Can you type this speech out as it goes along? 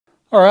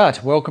All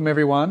right, welcome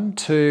everyone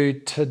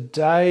to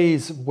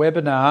today's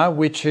webinar,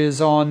 which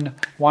is on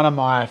one of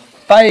my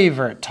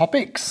favourite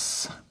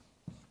topics.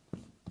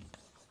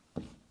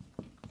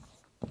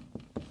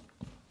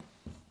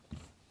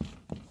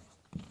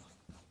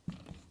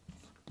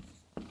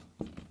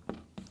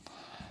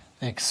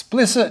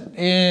 Explicit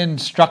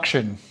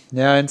instruction.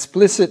 Now,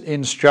 explicit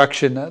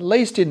instruction, at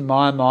least in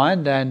my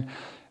mind, and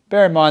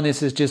bear in mind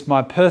this is just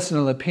my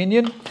personal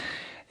opinion,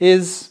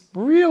 is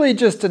really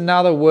just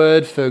another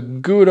word for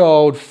good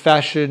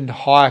old-fashioned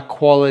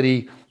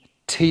high-quality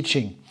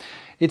teaching.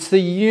 It's the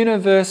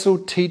universal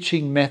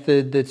teaching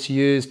method that's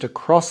used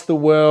across the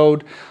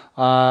world.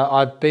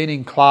 I've been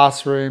in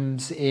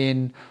classrooms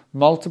in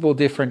multiple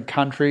different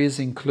countries,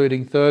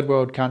 including third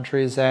world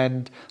countries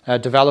and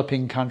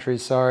developing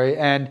countries,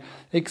 and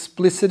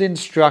explicit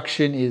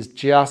instruction is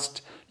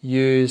just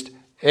used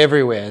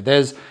everywhere.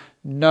 There's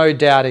no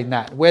doubting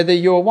that. Whether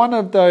you're one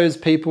of those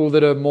people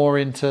that are more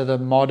into the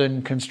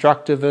modern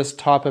constructivist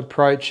type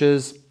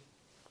approaches,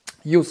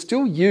 you'll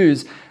still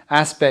use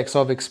aspects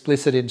of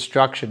explicit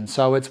instruction,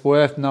 so it's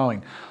worth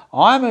knowing.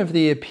 I'm of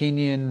the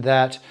opinion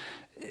that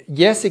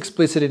yes,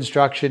 explicit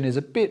instruction is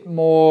a bit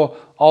more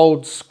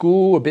old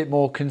school, a bit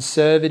more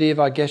conservative,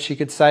 I guess you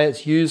could say.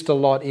 It's used a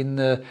lot in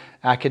the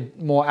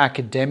more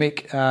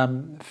academic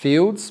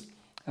fields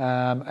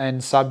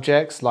and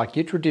subjects like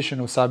your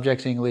traditional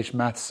subjects, English,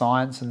 math,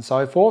 science, and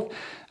so forth,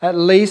 at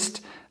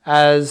least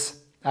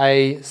as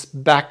a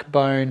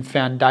backbone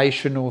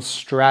foundational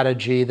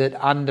strategy that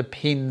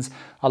underpins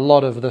a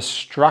lot of the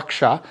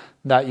structure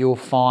that you'll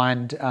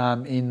find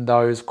in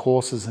those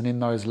courses and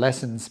in those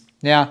lessons.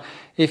 Now,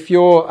 if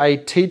you're a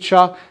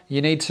teacher,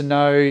 you need to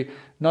know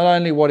not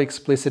only what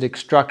explicit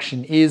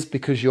instruction is,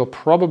 because you're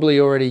probably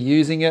already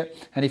using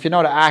it, and if you're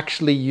not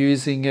actually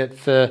using it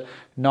for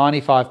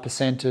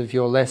 95% of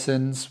your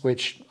lessons,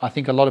 which I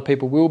think a lot of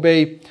people will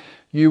be,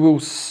 you will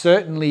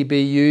certainly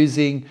be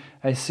using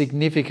a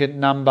significant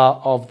number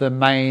of the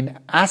main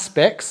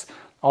aspects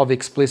of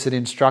explicit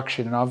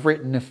instruction. And I've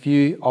written a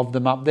few of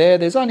them up there.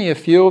 There's only a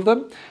few of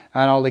them,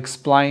 and I'll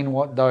explain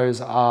what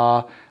those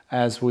are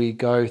as we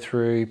go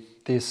through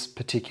this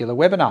particular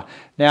webinar.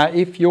 Now,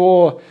 if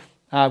you're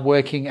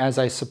working as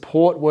a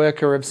support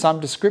worker of some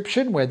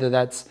description, whether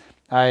that's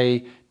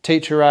a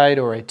teacher aide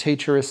or a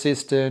teacher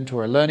assistant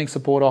or a learning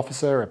support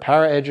officer, a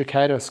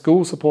paraeducator, a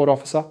school support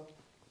officer,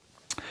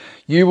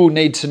 you will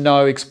need to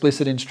know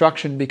explicit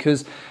instruction,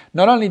 because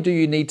not only do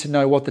you need to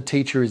know what the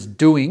teacher is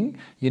doing,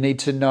 you need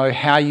to know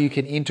how you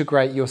can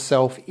integrate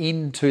yourself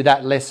into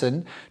that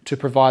lesson to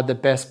provide the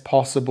best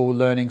possible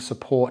learning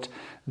support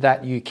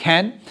that you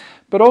can.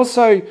 But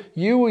also,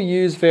 you will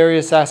use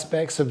various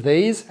aspects of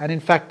these, and in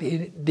fact,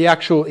 the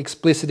actual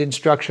explicit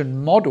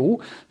instruction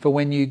model for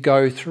when you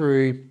go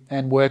through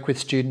and work with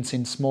students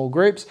in small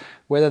groups,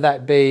 whether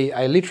that be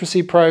a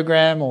literacy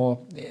program or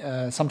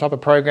some type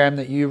of program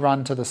that you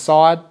run to the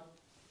side,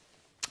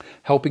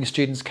 helping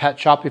students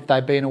catch up if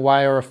they've been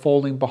away or are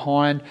falling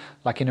behind,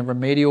 like in a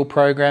remedial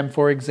program,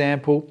 for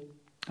example.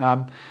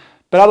 But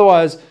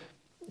otherwise,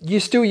 you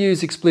still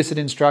use explicit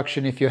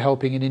instruction if you're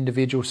helping an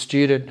individual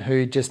student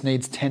who just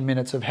needs 10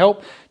 minutes of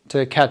help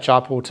to catch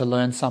up or to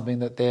learn something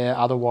that they're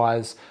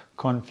otherwise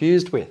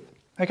confused with.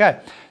 Okay,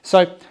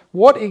 so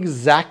what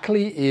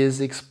exactly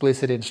is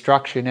explicit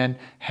instruction, and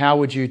how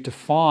would you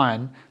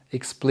define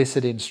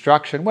explicit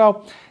instruction?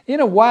 Well, in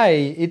a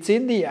way, it's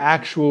in the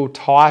actual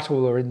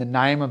title or in the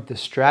name of the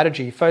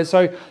strategy.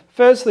 So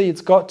firstly, it's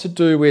got to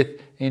do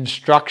with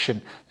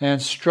instruction. Now,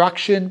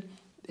 instruction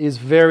is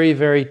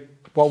very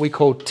what we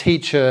call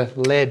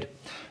teacher-led.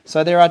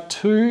 So there are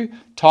two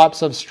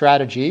types of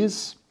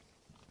strategies: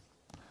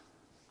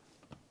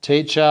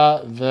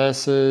 teacher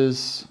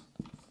versus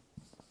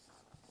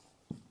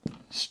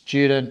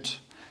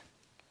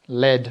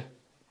student-led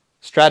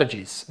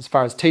strategies as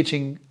far as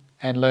teaching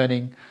and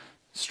learning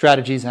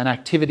strategies and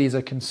activities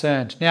are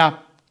concerned. Now,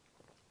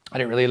 I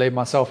didn't really leave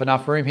myself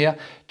enough room here.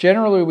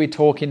 Generally, we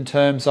talk in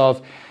terms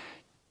of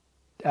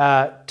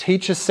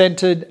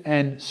teacher-centered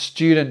and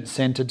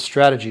student-centered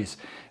strategies.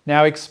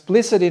 Now,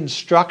 explicit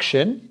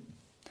instruction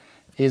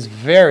is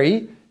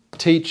very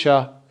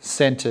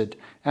teacher-centered,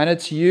 and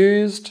it's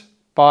used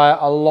by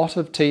a lot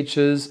of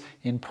teachers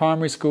in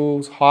primary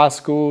schools, high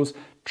schools,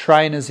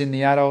 trainers in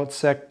the adult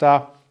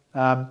sector,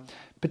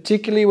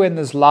 particularly when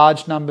there's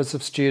large numbers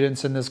of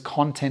students and there's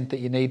content that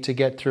you need to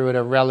get through at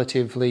a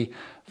relatively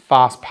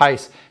fast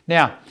pace.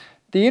 Now,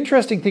 the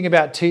interesting thing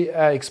about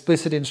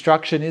explicit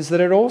instruction is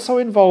that it also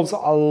involves a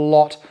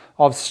lot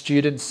of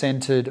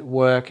student-centered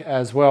work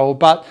as well,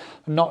 but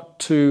not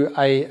to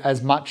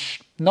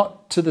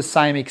the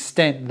same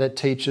extent that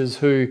teachers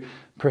who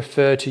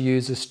prefer to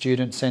use a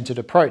student-centered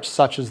approach,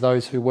 such as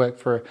those who work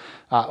for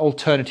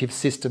alternative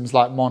systems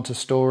like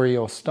Montessori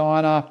or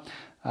Steiner,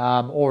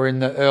 or in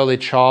the early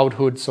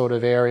childhood sort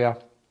of area.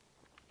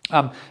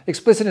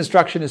 Explicit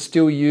instruction is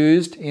still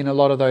used in a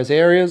lot of those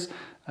areas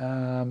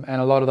and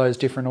a lot of those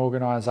different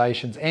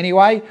organisations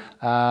anyway,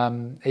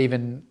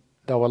 even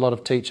though a lot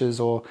of teachers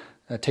or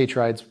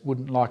teacher aides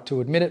wouldn't like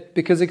to admit it,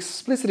 because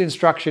explicit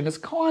instruction is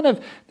kind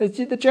of,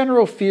 the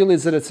general feel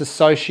is that it's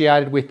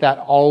associated with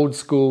that old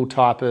school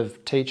type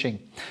of teaching.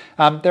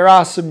 There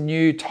are some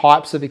new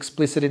types of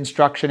explicit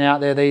instruction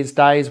out there these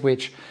days,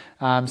 which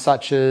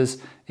such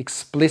as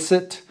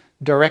explicit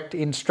direct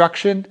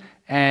instruction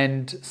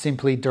and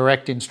simply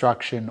direct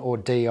instruction, or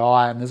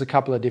DI, and there's a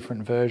couple of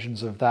different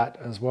versions of that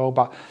as well,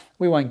 but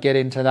we won't get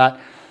into that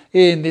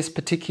in this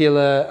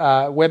particular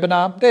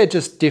webinar. They're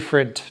just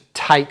different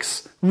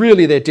takes.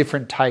 Really, they're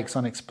different takes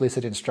on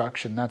explicit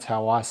instruction. That's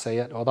how I see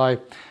it, although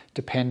it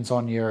depends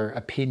on your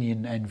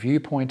opinion and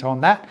viewpoint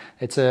on that.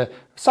 It's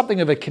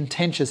something of a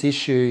contentious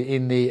issue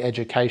in the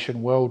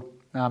education world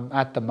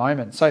at the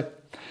moment. So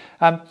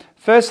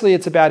firstly,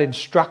 it's about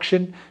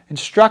instruction.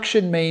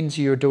 Instruction means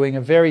you're doing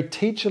a very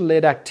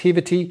teacher-led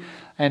activity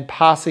and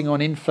passing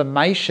on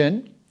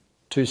information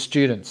to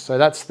students. So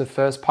that's the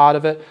first part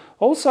of it.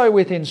 Also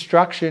with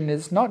instruction,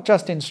 it's not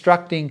just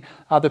instructing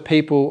other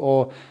people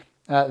or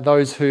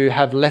those who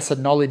have lesser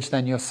knowledge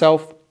than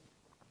yourself.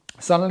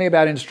 It's not only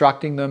about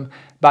instructing them,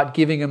 but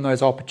giving them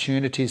those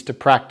opportunities to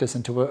practice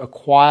and to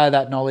acquire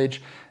that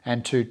knowledge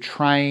and to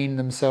train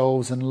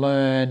themselves and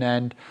learn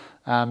and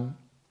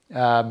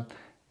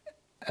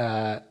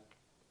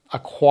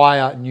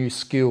acquire new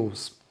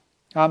skills.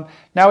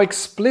 Now,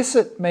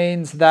 explicit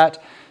means that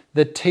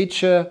the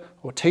teacher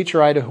or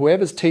teacher aide or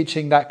whoever's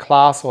teaching that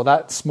class or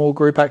that small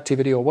group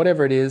activity or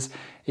whatever it is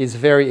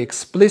very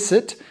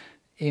explicit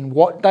in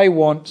what they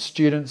want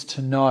students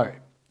to know.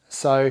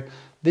 So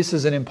this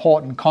is an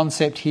important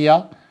concept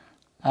here.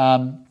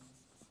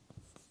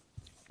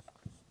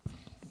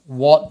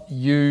 What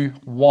you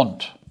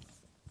want.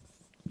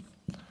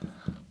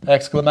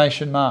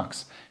 Exclamation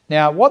marks.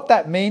 Now, what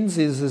that means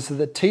is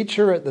the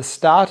teacher at the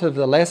start of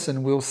the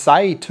lesson will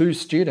say to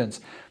students,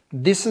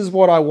 this is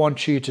what I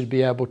want you to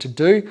be able to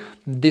do.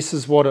 This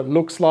is what it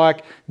looks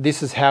like.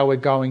 This is how we're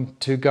going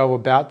to go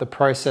about the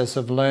process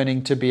of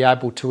learning to be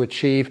able to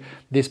achieve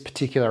this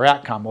particular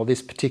outcome or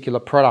this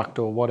particular product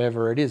or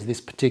whatever it is, this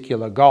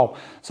particular goal.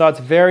 So it's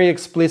very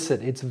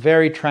explicit. It's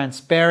very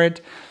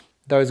transparent.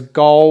 Those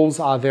goals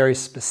are very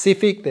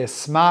specific. They're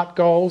SMART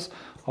goals.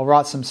 I'll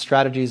write some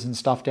strategies and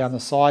stuff down the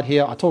side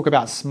here. I talk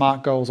about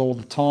SMART goals all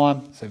the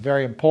time. So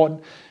very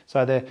important.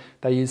 So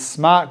they use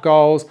SMART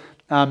goals.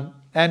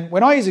 And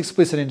when I use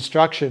explicit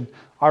instruction,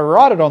 I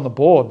write it on the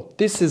board.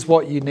 This is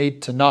what you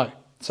need to know.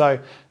 So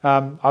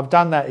I've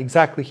done that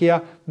exactly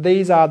here.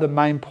 These are the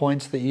main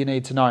points that you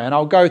need to know. And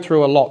I'll go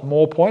through a lot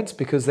more points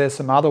because there's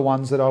some other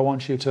ones that I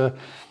want you to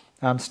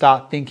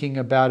start thinking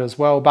about as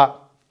well. But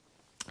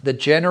the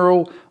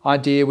general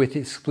idea with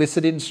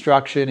explicit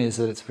instruction is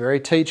that it's very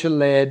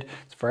teacher-led,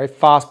 it's very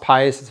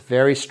fast-paced, it's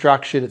very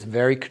structured, it's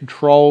very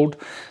controlled,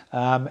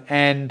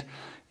 and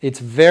it's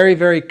very,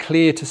 very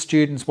clear to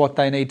students what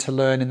they need to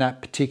learn in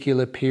that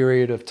particular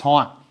period of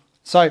time.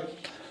 So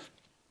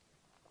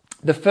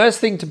the first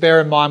thing to bear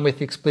in mind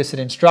with explicit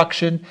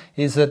instruction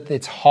is that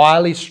it's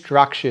highly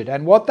structured.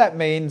 And what that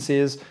means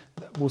is,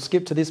 we'll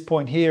skip to this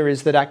point here,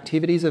 is that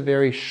activities are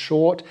very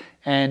short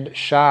and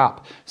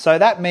sharp. So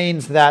that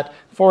means that,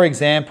 for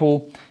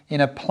example,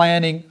 in a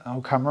planning,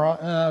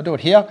 I'll do it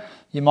here,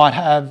 you might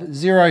have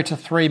 0 to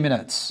 3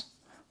 minutes,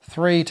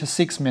 3 to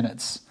 6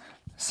 minutes,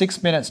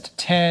 6 minutes to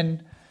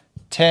 10,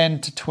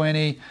 10 to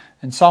 20,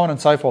 and so on and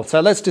so forth.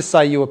 So let's just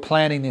say you were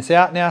planning this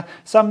out. Now,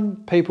 some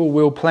people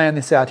will plan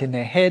this out in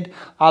their head.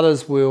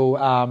 Others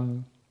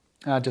will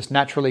just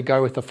naturally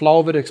go with the flow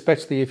of it,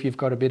 especially if you've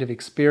got a bit of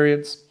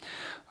experience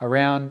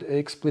around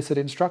explicit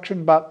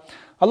instruction. But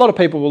a lot of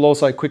people will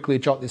also quickly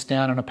jot this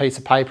down on a piece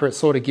of paper. It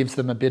sort of gives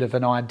them a bit of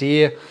an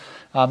idea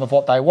of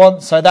what they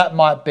want. So that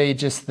might be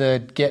just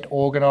the get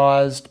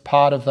organised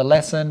part of the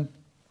lesson.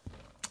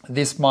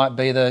 This might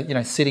be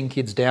the, sitting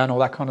kids down, all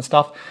that kind of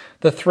stuff.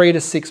 The 3 to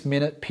 6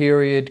 minute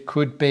period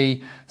could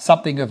be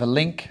something of a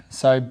link.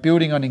 So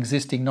building on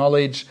existing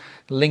knowledge,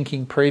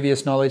 linking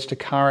previous knowledge to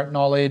current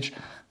knowledge,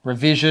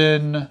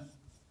 revision,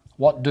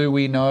 what do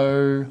we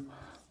know,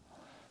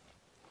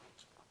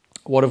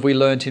 what have we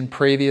learnt in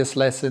previous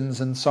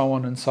lessons, and so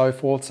on and so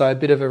forth. So a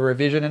bit of a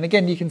revision. And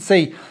again, you can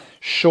see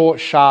short,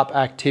 sharp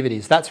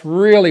activities. That's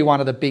really one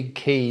of the big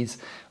keys,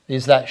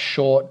 is that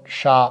short,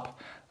 sharp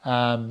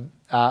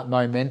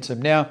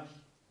momentum. Now,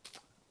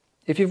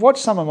 if you've watched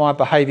some of my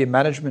behaviour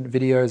management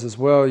videos as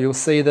well, you'll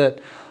see that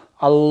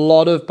a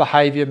lot of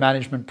behaviour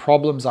management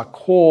problems are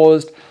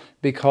caused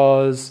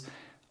because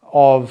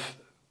of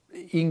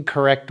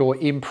incorrect or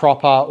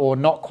improper or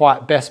not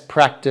quite best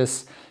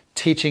practice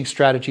teaching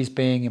strategies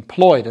being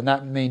employed. And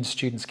that means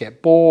students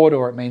get bored,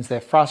 or it means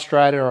they're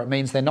frustrated, or it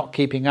means they're not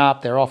keeping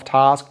up, they're off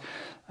task.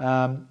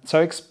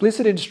 So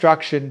explicit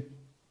instruction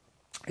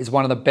is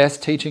one of the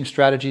best teaching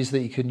strategies that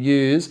you can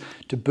use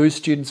to boost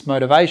students'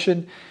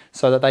 motivation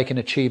so that they can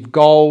achieve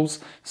goals,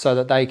 so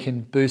that they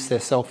can boost their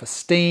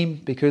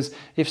self-esteem. Because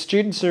if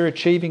students are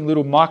achieving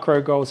little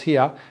micro goals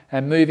here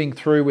and moving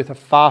through with a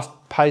fast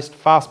fast-paced,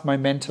 fast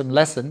momentum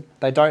lesson,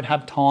 they don't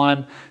have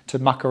time to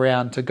muck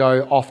around, to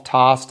go off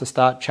task, to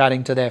start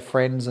chatting to their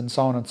friends and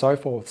so on and so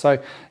forth. So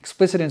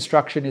explicit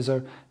instruction is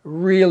a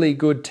really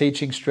good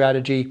teaching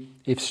strategy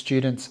if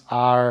students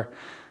are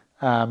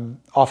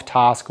off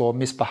task or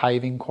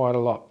misbehaving quite a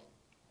lot.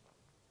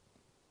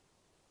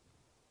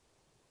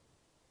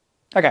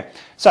 Okay,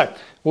 so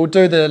we'll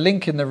do the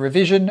link in the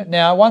revision.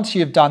 Now, once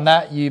you've done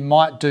that, you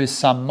might do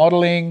some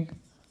modelling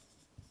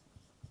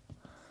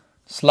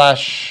 /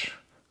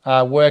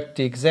 worked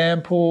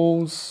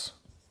examples.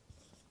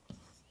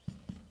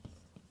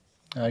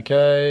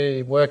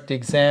 Okay, worked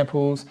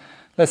examples.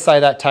 Let's say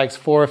that takes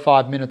 4 or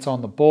 5 minutes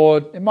on the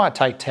board. It might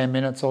take 10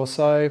 minutes or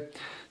so.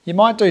 You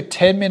might do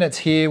 10 minutes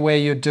here where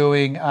you're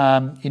doing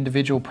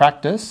individual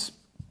practice.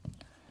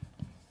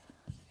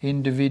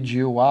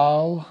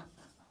 Individual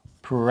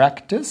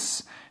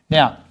practice.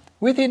 Now,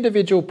 with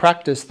individual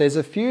practice, there's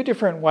a few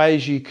different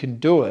ways you can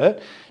do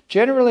it.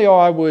 Generally,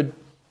 I would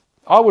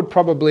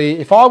probably,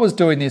 if I was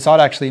doing this, I'd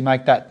actually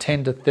make that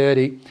 10 to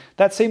 30.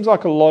 That seems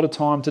like a lot of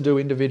time to do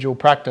individual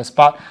practice,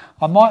 but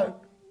I might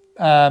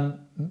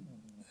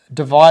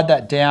divide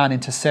that down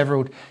into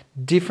several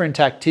different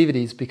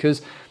activities,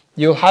 because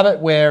you'll have it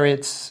where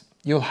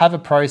you'll have a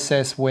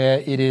process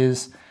where it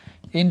is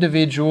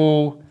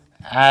individual,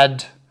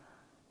 add,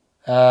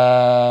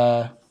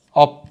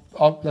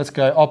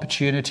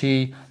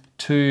 opportunity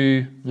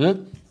to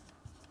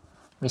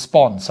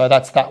respond. So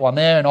that's that one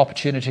there, an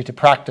opportunity to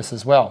practice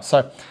as well.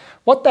 So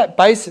what that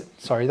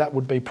that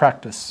would be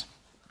practice.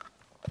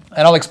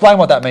 And I'll explain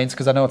what that means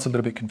because I know it's a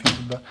little bit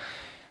confusing, but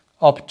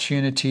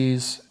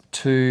opportunities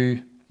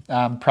to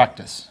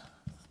practice.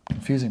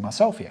 Confusing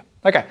myself here.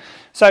 Okay,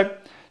 so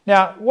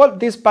now what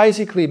this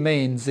basically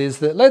means is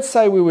that let's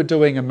say we were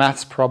doing a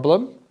maths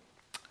problem.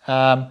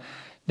 Now,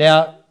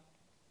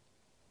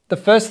 the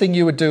first thing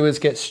you would do is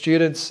get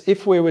students,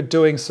 if we were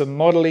doing some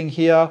modelling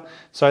here,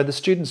 so the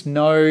students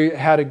know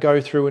how to go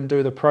through and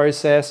do the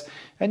process,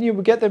 and you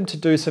would get them to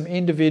do some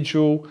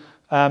individual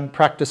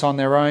practice on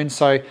their own.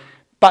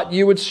 But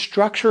you would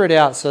structure it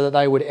out so that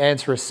they would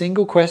answer a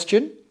single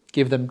question,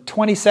 give them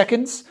 20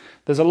 seconds.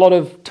 There's a lot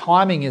of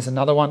timing is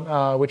another one,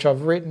 which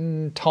I've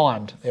written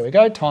timed. There we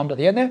go, timed at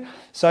the end there.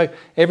 So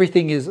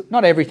everything is,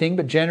 not everything,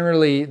 but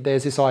generally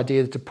there's this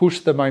idea to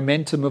push the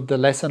momentum of the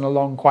lesson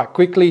along quite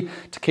quickly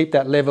to keep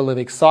that level of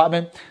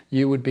excitement.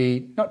 You would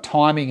be not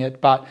timing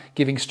it, but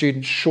giving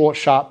students short,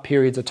 sharp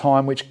periods of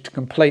time which to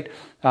complete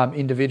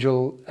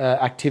individual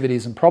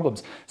activities and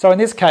problems. So in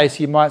this case,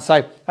 you might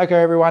say, okay,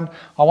 everyone,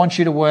 I want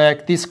you to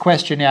work this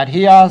question out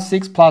here,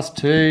 6 plus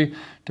 2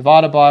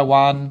 divided by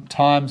 1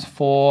 times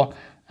 4,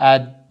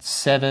 add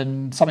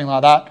 7, something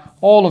like that.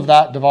 All of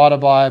that divided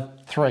by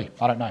 3,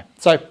 I don't know.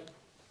 So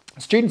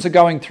students are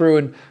going through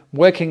and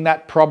working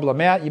that problem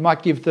out. You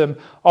might give them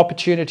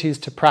opportunities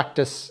to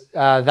practice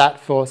that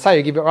for, say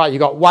you give it, right, you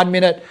got 1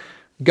 minute,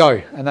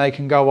 go, and they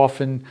can go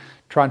off and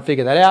try and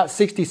figure that out.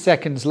 60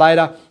 seconds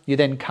later, you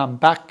then come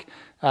back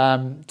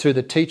to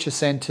the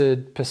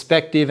teacher-centered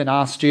perspective and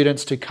ask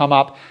students to come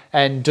up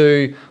and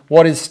do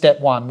what is step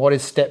 1, what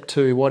is step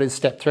 2, what is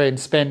step 3, and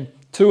spend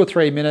 2 or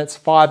 3 minutes,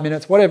 5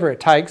 minutes, whatever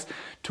it takes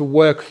to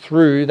work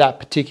through that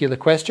particular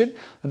question.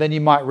 And then you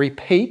might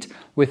repeat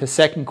with a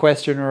second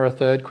question or a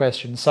third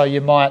question. So you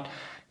might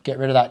get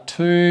rid of that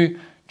 2,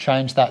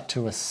 change that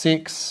to a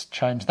 6,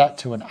 change that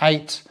to an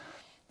 8,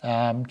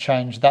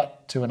 change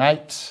that to an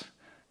 8,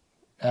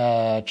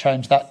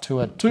 change that to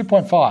a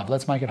 2.5.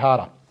 Let's make it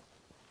harder.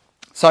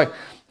 So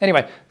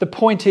anyway, the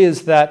point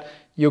is that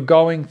you're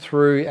going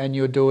through and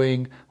you're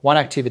doing one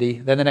activity,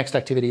 then the next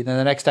activity, then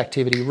the next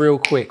activity real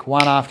quick,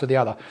 one after the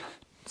other.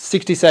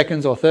 60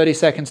 seconds or 30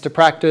 seconds to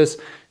practice,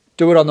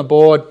 do it on the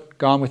board,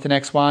 go on with the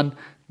next one.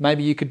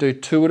 Maybe you could do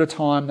 2 at a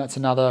time. That's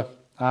another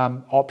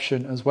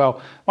option as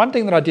well. One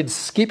thing that I did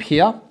skip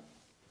here,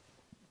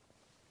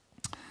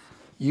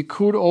 you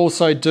could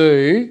also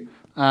do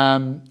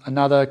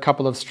another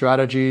couple of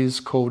strategies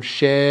called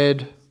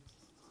shared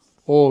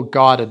or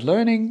guided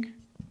learning.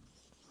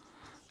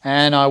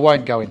 And I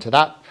won't go into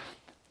that.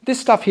 This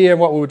stuff here,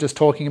 what we were just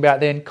talking about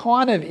then,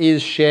 kind of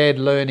is shared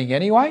learning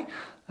anyway,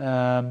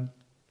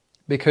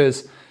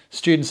 because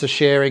students are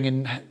sharing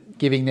and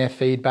giving their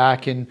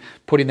feedback and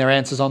putting their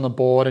answers on the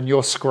board, and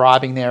you're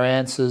scribing their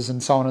answers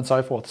and so on and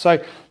so forth.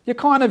 So you're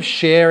kind of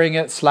sharing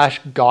it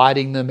 /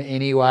 guiding them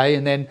anyway,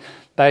 and then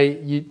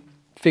you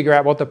figure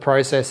out what the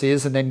process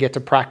is and then get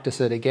to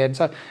practice it again.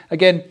 So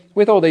again,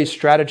 with all these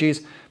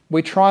strategies,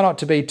 we try not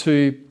to be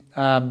too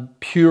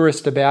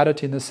purist about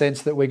it, in the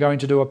sense that we're going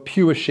to do a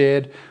pure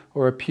shared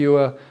or a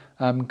pure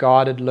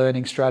guided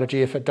learning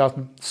strategy if it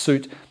doesn't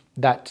suit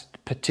that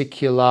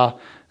particular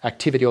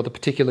activity or the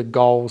particular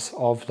goals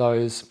of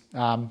those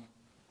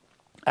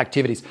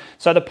activities.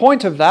 So the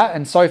point of that,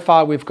 and so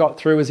far we've got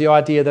through, is the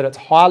idea that it's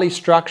highly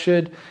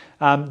structured.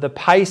 The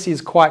pace is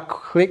quite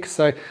quick,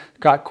 so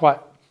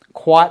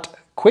quite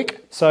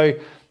quick. So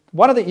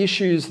one of the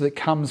issues that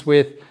comes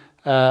with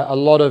a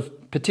lot of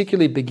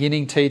particularly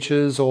beginning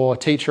teachers or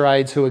teacher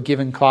aides who are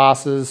given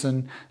classes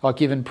and are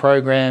given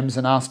programs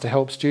and asked to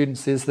help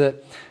students is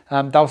that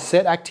they'll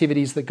set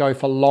activities that go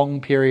for long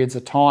periods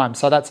of time.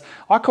 So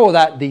I call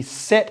that the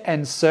set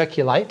and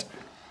circulate.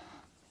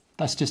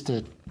 That's just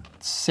a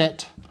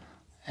set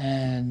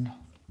and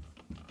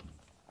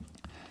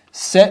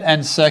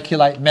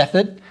circulate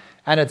method,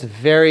 and it's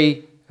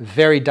very,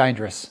 very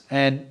dangerous.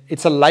 And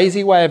it's a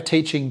lazy way of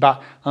teaching,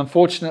 but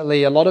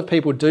unfortunately a lot of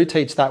people do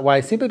teach that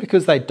way simply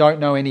because they don't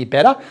know any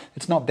better.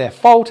 It's not their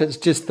fault, it's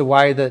just the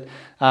way that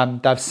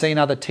they've seen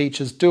other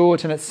teachers do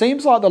it, and it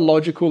seems like the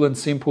logical and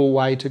simple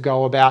way to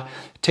go about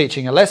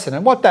teaching a lesson.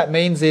 And what that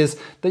means is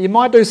that you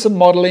might do some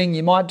modelling,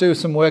 you might do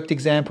some worked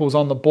examples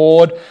on the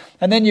board,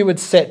 and then you would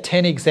set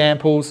 10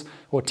 examples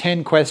or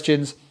 10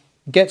 questions,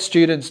 get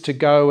students to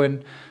go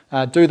and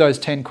do those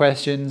 10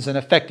 questions, and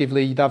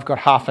effectively they've got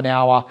half an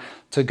hour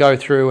to go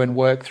through and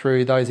work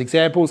through those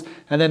examples,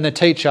 and then the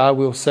teacher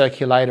will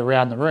circulate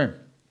around the room.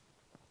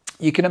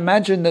 You can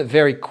imagine that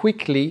very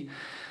quickly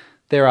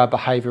there are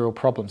behavioural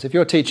problems. If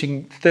you're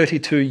teaching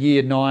 32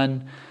 Year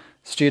 9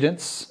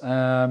 students,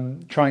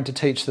 trying to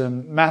teach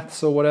them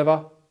maths or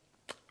whatever,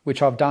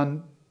 which I've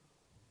done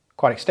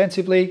quite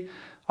extensively,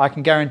 I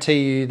can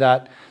guarantee you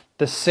that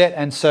the set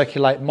and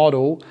circulate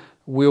model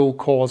will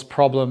cause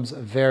problems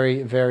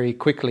very, very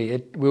quickly.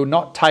 It will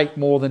not take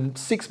more than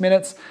 6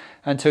 minutes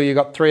until you've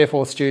got 3 or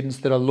 4 students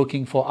that are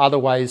looking for other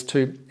ways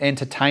to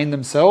entertain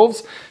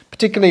themselves,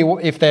 particularly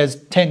if there's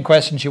 10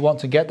 questions you want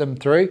to get them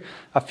through.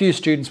 A few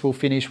students will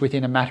finish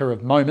within a matter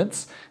of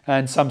moments,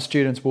 and some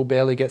students will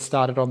barely get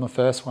started on the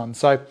first one.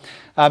 So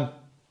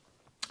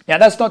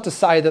that's not to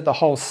say that the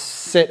whole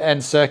set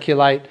and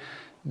circulate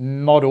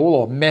model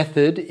or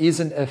method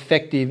isn't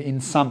effective in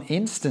some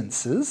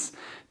instances,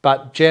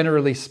 but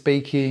generally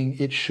speaking,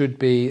 it should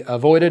be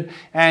avoided.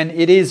 And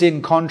it is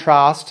in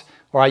contrast,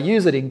 or I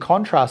use it in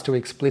contrast to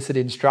explicit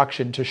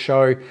instruction to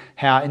show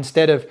how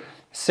instead of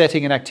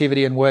setting an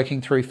activity and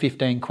working through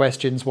 15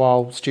 questions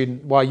while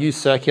you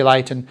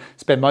circulate and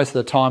spend most of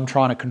the time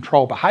trying to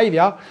control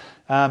behaviour,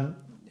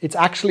 it's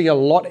actually a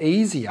lot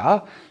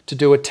easier to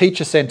do a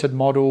teacher-centred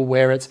model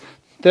where it's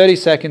 30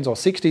 seconds or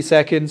 60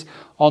 seconds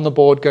on the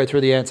board, go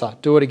through the answer,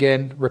 do it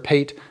again,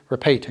 repeat,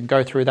 and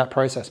go through that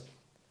process.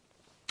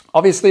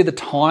 Obviously, the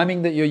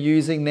timing that you're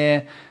using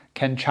there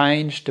can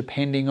change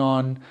depending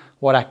on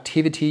what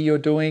activity you're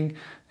doing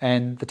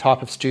and the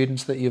type of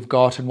students that you've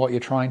got and what you're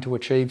trying to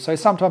achieve. So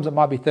sometimes it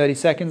might be 30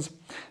 seconds, it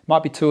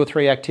might be 2 or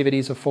 3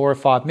 activities of 4 or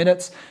 5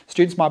 minutes.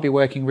 Students might be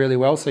working really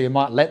well, so you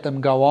might let them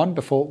go on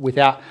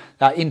without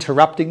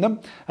interrupting them.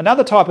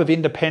 Another type of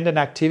independent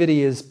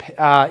activity is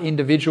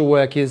individual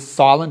work, is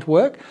silent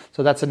work.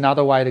 So that's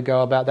another way to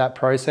go about that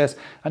process.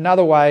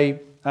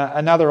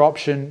 Another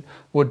option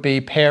would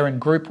be pair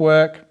and group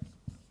work.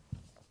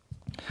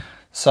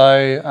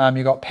 So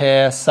you've got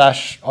pair,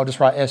 I'll just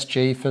write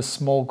SG for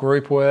small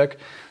group work.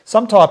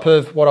 Some type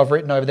of, what I've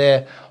written over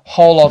there,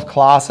 whole of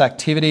class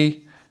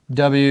activity,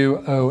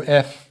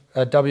 WOC,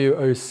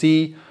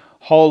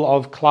 whole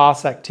of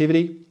class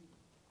activity.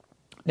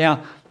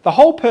 Now, the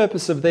whole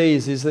purpose of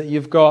these is that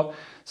you've got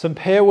some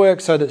pair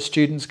work so that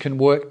students can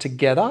work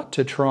together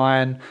to try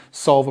and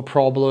solve a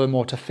problem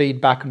or to feed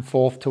back and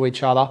forth to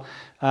each other.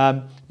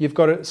 You've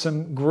got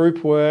some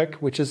group work,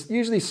 which is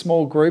usually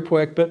small group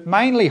work, but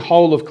mainly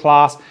whole of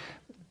class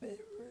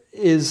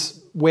is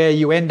where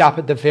you end up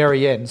at the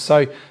very end.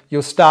 So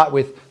you'll start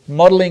with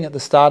modelling at the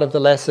start of the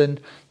lesson,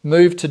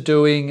 move to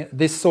doing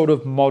this sort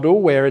of model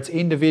where it's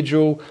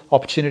individual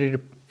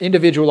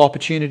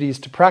opportunities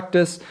to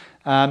practice,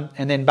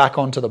 and then back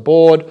onto the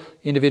board,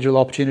 individual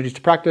opportunities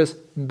to practice,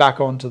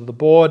 back onto the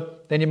board.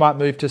 Then you might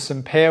move to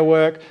some pair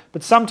work,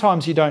 but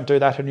sometimes you don't do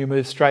that and you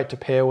move straight to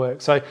pair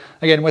work. So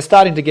again, we're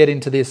starting to get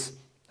into this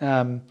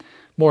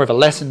more of a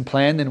lesson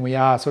plan than we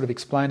are sort of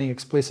explaining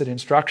explicit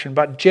instruction,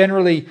 but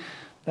generally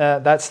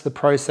that's the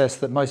process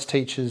that most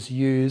teachers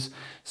use,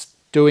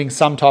 doing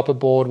some type of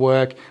board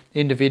work,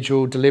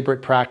 individual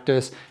deliberate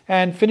practice,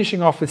 and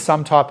finishing off with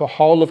some type of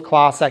whole of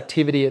class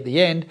activity at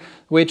the end,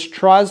 which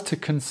tries to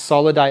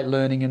consolidate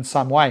learning in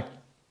some way.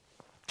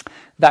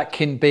 That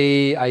can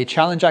be a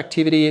challenge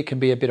activity, it can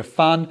be a bit of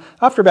fun.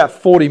 After about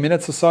 40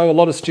 minutes or so, a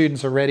lot of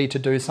students are ready to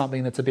do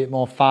something that's a bit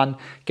more fun,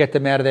 get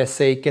them out of their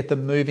seat, get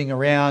them moving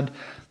around.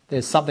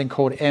 There's something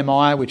called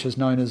MI, which is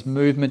known as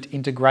movement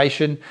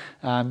integration,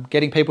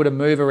 getting people to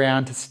move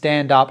around, to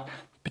stand up,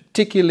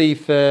 particularly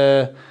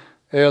for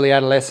early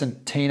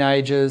adolescent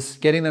teenagers,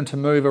 getting them to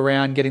move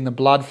around, getting the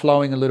blood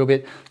flowing a little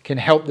bit can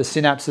help the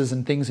synapses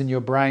and things in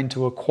your brain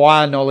to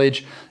acquire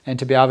knowledge and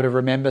to be able to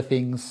remember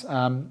things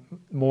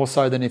more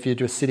so than if you're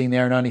just sitting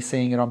there and only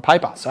seeing it on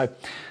paper. So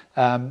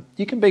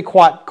you can be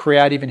quite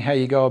creative in how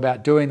you go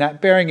about doing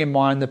that, bearing in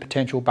mind the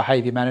potential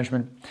behaviour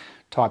management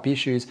type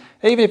issues.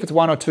 Even if it's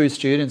 1 or 2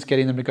 students,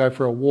 getting them to go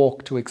for a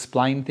walk to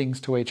explain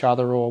things to each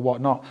other or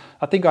whatnot.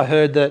 I think I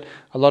heard that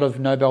a lot of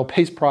Nobel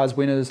Peace Prize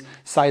winners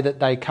say that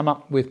they come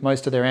up with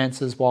most of their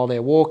answers while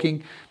they're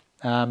walking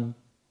and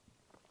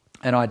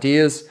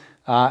ideas,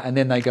 and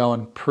then they go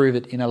and prove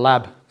it in a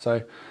lab.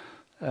 So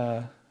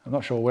I'm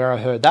not sure where I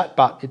heard that,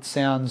 but it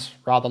sounds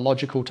rather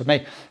logical to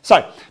me.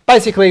 So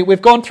basically,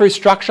 we've gone through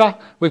structure,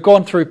 we've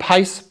gone through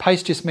pace.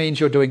 Pace just means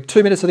you're doing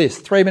 2 minutes of this,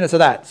 3 minutes of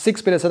that,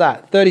 6 minutes of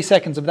that, 30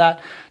 seconds of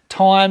that,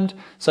 timed.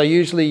 So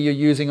usually you're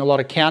using a lot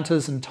of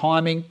counters and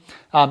timing.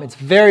 It's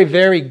very,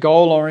 very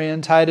goal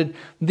orientated.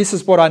 This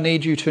is what I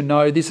need you to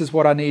know. This is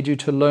what I need you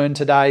to learn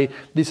today.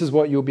 This is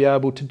what you'll be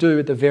able to do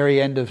at the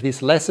very end of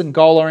this lesson.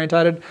 Goal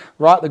orientated.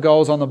 Write the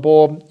goals on the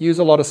board. Use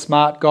a lot of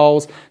SMART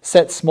goals.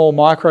 Set small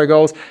micro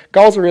goals.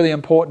 Goals are really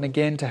important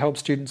again to help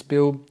students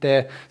build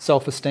their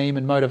self-esteem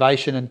and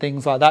motivation and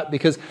things like that,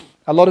 because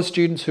a lot of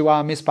students who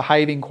are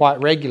misbehaving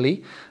quite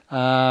regularly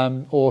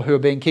or who are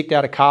being kicked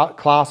out of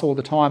class all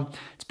the time,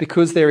 it's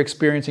because they're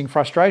experiencing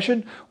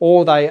frustration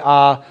or they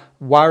are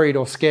worried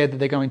or scared that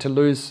they're going to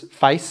lose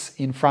face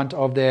in front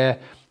of their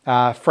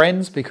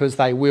friends because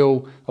they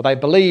will, or they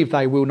believe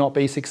they will not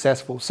be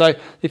successful. So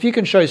if you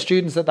can show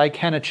students that they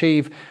can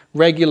achieve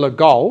regular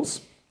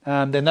goals,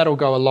 then that'll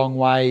go a long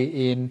way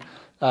in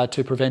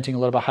to preventing a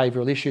lot of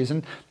behavioural issues.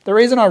 And the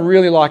reason I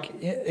really like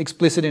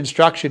explicit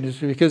instruction is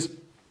because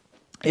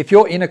if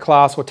you're in a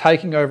class or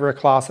taking over a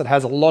class that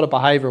has a lot of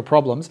behavioural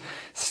problems,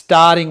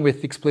 starting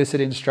with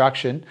explicit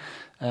instruction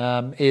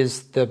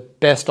is the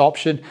best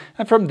option.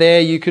 And from there,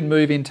 you can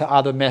move into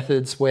other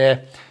methods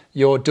where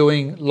you're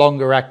doing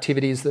longer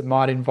activities that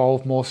might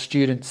involve more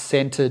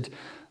student-centred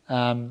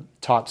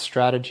type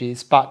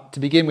strategies. But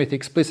to begin with,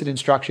 explicit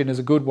instruction is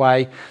a good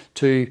way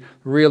to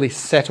really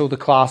settle the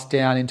class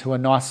down into a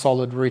nice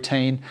solid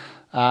routine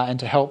and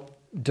to help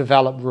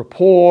develop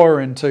rapport.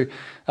 And to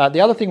the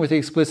other thing with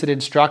explicit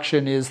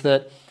instruction is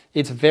that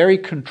it's very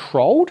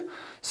controlled.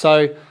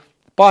 So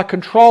by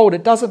controlled,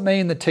 it doesn't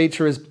mean the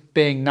teacher is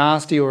being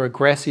nasty or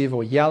aggressive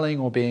or yelling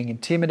or being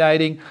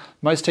intimidating.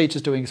 Most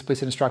teachers doing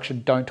explicit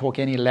instruction don't talk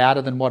any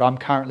louder than what I'm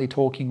currently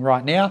talking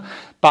right now.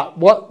 But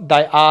what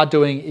they are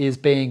doing is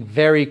being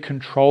very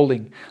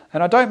controlling.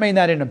 And I don't mean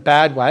that in a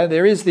bad way.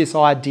 There is this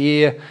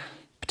idea,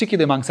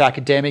 particularly amongst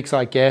academics,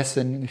 I guess,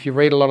 and if you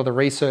read a lot of the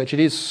research, it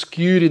is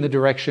skewed in the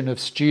direction of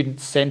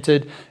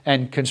student-centered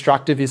and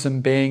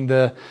constructivism being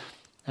the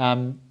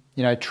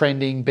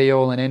trending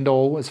be-all and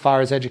end-all as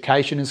far as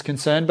education is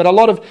concerned. But a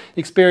lot of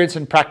experienced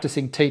and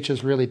practicing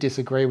teachers really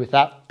disagree with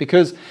that,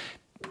 because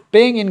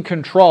being in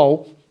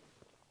control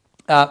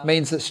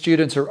means that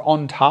students are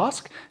on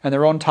task, and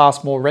they're on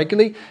task more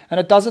regularly. And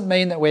it doesn't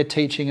mean that we're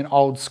teaching an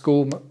old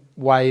school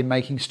way,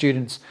 making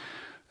students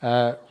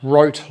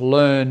rote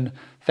learn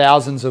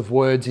thousands of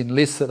words in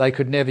lists that they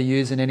could never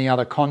use in any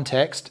other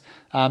context.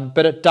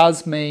 But it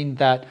does mean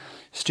that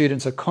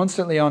students are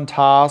constantly on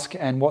task,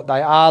 and what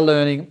they are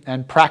learning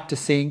and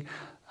practicing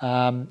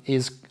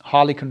is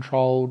highly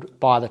controlled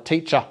by the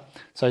teacher.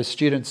 So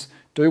students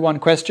do one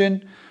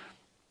question,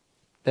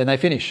 then they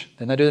finish.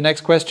 Then they do the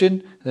next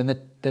question, then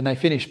they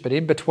finish. But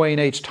in between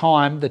each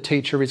time, the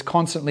teacher is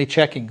constantly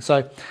checking.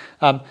 So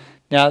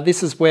now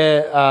this is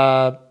where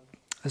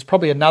there's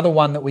probably another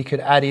one that we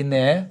could add in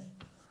there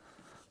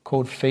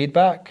called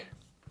feedback.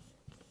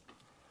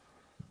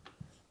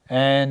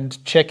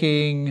 And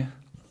checking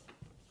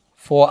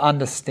for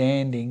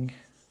understanding.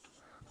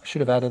 I should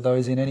have added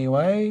those in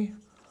anyway.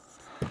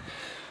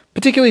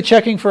 Particularly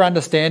checking for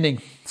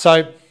understanding.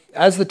 So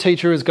as the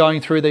teacher is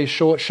going through these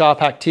short,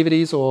 sharp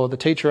activities, or the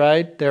teacher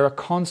aide, they're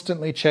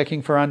constantly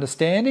checking for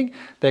understanding.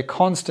 They're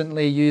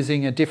constantly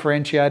using a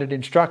differentiated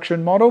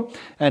instruction model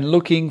and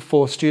looking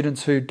for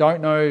students who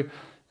don't know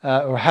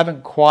or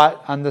haven't quite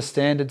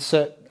understood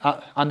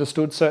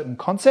certain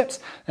concepts,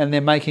 and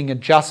they're making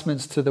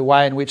adjustments to the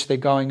way in which they're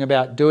going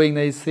about doing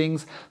these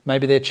things.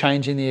 Maybe they're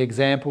changing the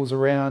examples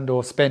around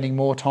or spending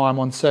more time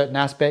on certain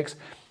aspects,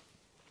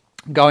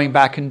 going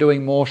back and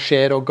doing more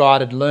shared or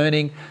guided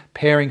learning,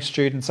 pairing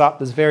students up.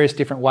 There's various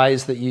different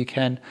ways that you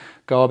can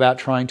go about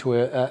trying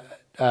to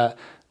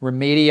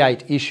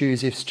remediate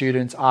issues if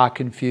students are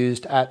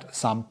confused at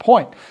some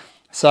point.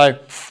 So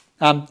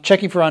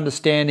checking for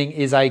understanding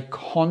is a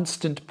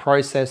constant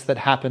process that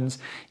happens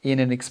in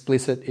an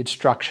explicit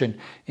instruction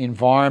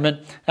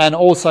environment, and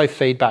also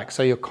feedback.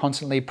 So you're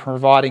constantly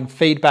providing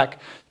feedback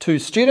to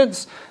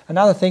students.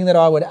 Another thing that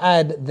I would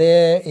add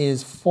there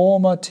is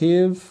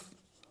formative.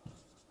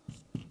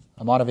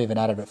 I might have even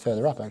added it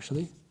further up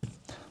actually.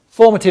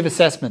 Formative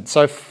assessment.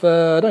 So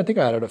I don't think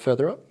I added it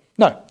further up.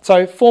 No.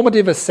 So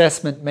formative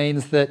assessment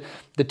means that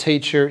the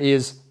teacher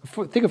is,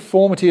 think of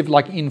formative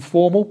like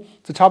informal.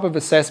 It's a type of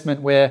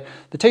assessment where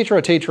the teacher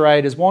or teacher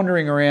aide is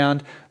wandering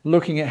around,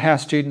 looking at how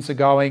students are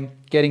going,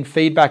 getting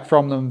feedback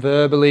from them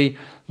verbally,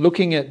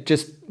 looking at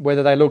just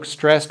whether they look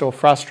stressed or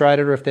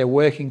frustrated, or if they're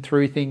working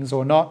through things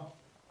or not,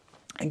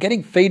 and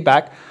getting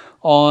feedback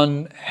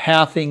on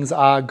how things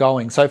are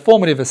going. So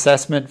formative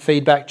assessment,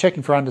 feedback,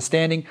 checking for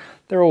understanding,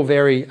 they're all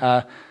very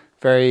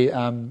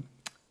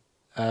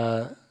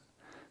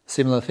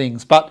similar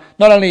things. But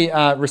not only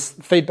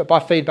feedback, by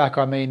feedback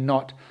I mean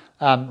not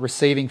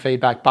receiving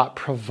feedback, but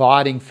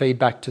providing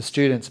feedback to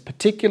students,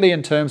 particularly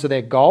in terms of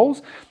their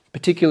goals,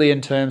 particularly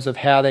in terms of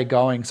how they're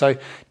going. So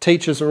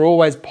teachers are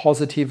always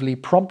positively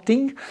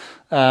prompting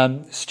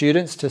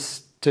students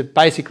to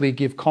basically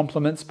give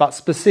compliments, but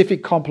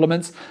specific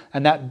compliments,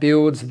 and that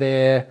builds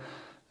their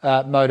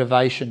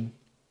motivation.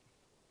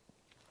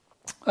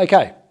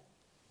 Okay,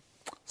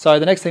 so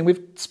the next thing,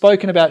 we've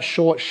spoken about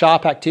short,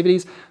 sharp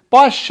activities.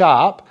 By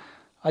sharp,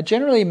 I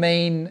generally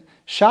mean,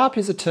 sharp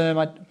is a term,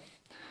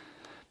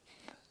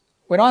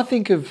 when I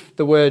think of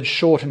the word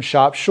short and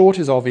sharp, short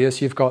is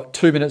obvious, you've got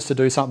 2 minutes to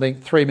do something,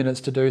 3 minutes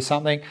to do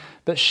something,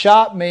 but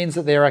sharp means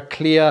that there are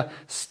clear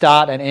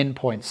start and end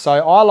points.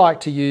 So I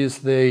like to use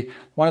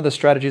one of the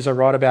strategies I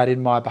write about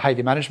in my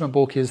behaviour management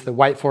book is the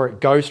wait for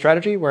it, go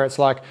strategy, where it's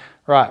like,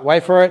 right,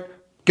 wait for it,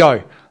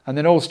 go. And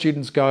then all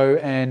students go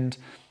and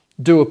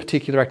do a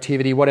particular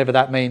activity, whatever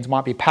that means. It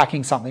might be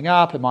packing something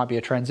up, it might be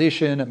a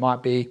transition, it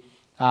might be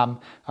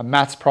a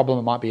maths problem,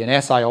 it might be an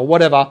essay or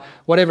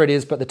whatever it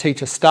is, but the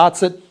teacher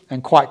starts it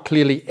and quite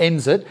clearly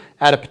ends it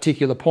at a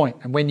particular point.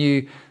 And when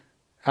you,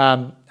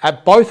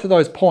 at both of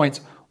those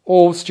points,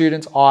 all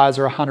students' eyes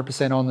are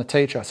 100% on the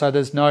teacher. So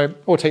there's no,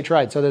 or teacher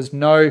aid, so there's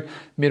no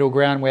middle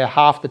ground where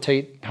half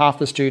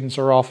the students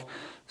are off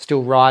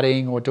still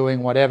writing or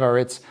doing whatever.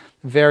 It's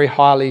very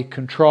highly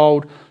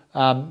controlled.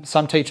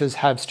 Some teachers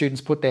have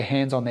students put their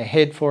hands on their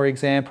head, for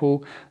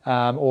example,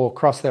 or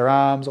cross their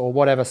arms or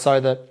whatever, so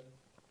that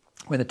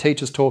when the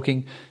teacher's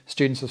talking,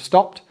 students have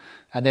stopped,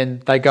 and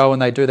then they go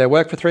and they do their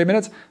work for 3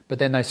 minutes, but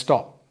then they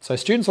stop. So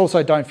students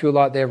also don't feel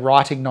like they're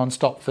writing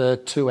non-stop for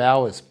 2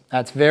 hours.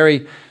 That's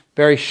very,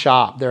 very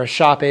sharp. There are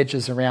sharp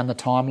edges around the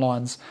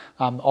timelines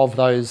of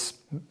those,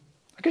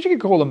 I guess you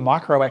could call them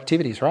micro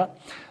activities, right?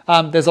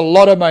 There's a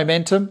lot of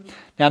momentum.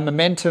 Now,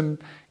 momentum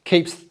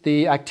keeps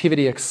the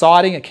activity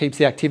exciting, it keeps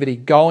the activity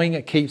going,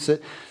 it keeps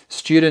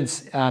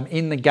students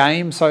in the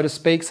game, so to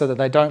speak, so that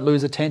they don't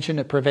lose attention.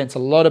 It prevents a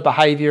lot of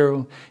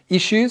behavioural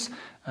issues,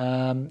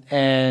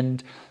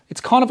 and it's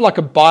kind of like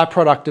a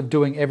byproduct of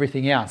doing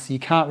everything else. You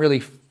can't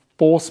really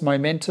force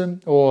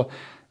momentum or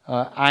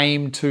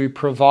aim to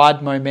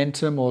provide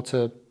momentum or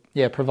to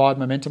provide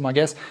momentum, I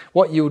guess.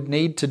 What you would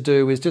need to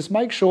do is just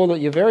make sure that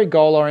you're very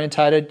goal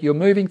orientated, you're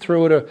moving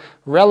through at a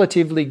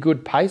relatively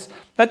good pace.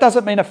 That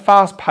doesn't mean a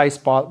fast pace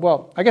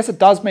I guess it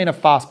does mean a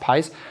fast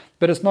pace,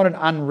 but it's not an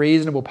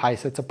unreasonable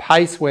pace. It's a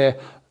pace where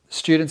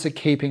students are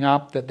keeping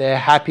up, that they're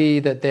happy,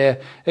 that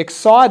they're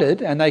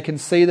excited, and they can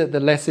see that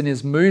the lesson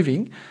is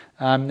moving.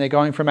 They're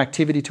going from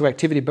activity to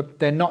activity, but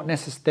they're not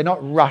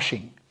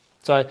rushing.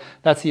 So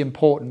that's the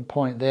important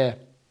point there.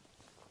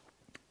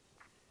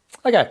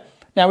 Okay.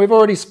 Now, we've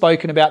already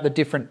spoken about the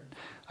different,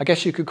 I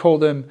guess you could call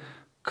them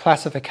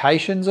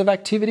classifications of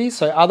activities.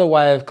 So other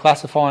way of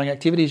classifying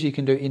activities, you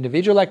can do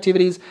individual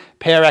activities,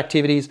 pair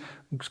activities,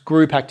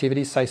 group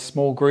activities, say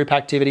small group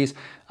activities,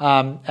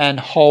 and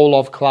whole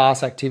of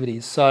class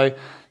activities. So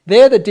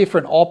they're the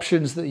different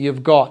options that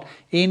you've got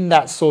in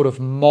that sort of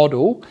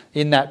model,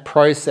 in that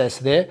process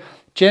there.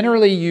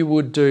 Generally, you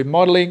would do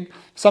modelling,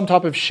 some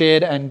type of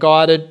shared and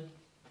guided.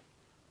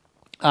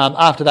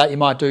 After that, you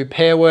might do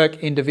pair work,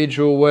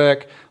 individual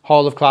work,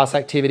 whole of class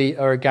activity,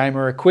 or a game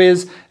or a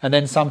quiz, and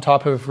then some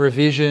type of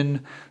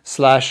revision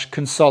 /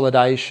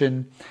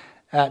 consolidation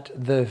at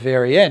the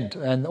very end.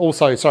 And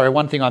also, sorry,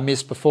 one thing I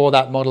missed before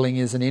that modelling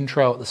is an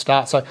intro at the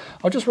start. So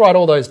I'll just write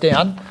all those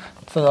down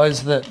for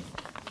those that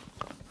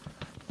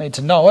need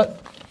to know it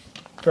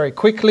very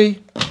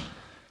quickly.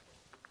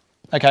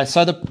 Okay,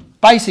 so the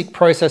basic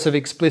process of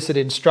explicit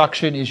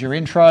instruction is your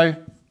intro,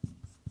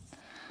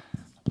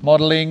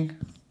 modelling,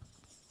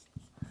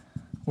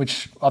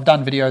 which I've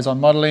done videos on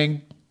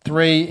modelling.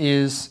 3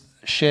 is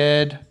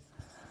shared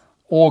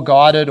or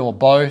guided or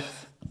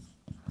both,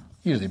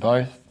 usually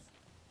both.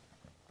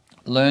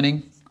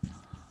 Learning.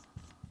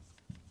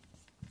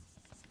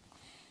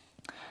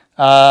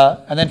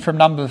 And then from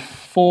number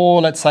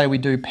 4, let's say we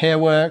do pair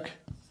work.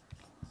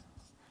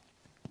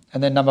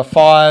 And then number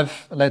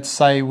 5, let's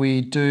say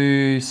we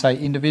do,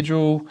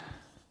 individual,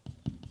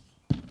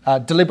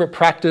 deliberate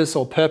practice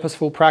or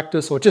purposeful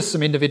practice, or just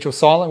some individual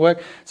silent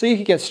work. So you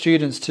could get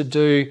students to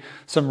do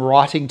some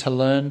writing to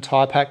learn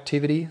type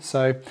activity.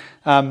 So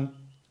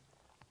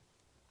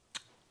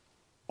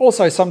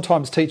also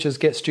sometimes teachers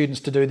get students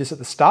to do this at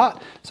the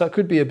start. So it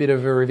could be a bit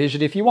of a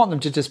revision. If you want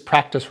them to just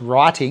practice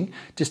writing,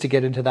 just to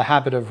get into the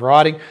habit of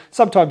writing,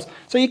 sometimes,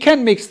 so you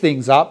can mix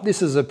things up.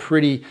 This is a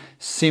pretty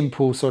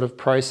simple sort of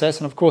process.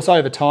 And of course,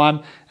 over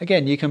time,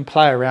 again, you can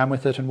play around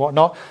with it and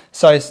whatnot.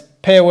 So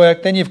pair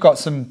work, then you've got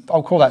some,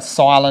 I'll call that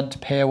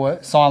silent pair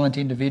work, silent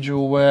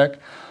individual work,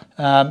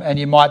 and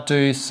you might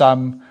do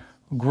some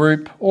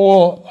group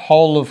or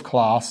whole of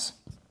class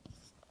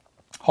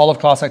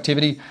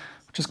activity,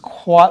 which is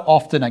quite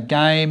often a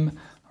game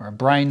or a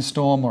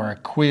brainstorm or a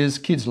quiz.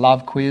 Kids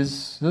love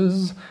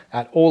quizzes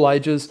at all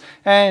ages.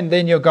 And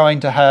then you're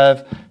going to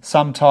have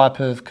some type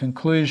of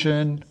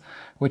conclusion,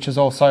 which is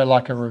also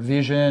like a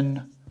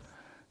revision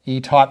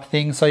type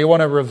thing. So you want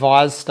to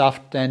revise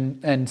stuff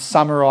and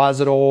summarize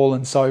it all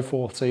and so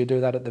forth. So you do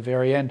that at the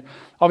very end.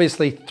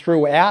 Obviously,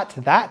 throughout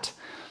that,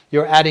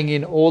 you're adding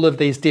in all of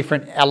these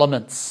different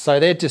elements. So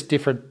they're just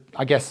different,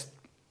 I guess,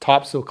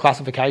 types or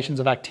classifications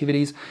of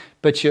activities,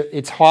 but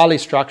it's highly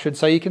structured.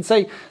 So you can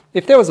see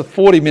if there was a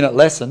 40-minute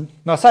lesson,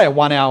 now say a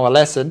 1 hour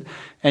lesson,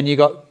 and you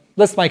got,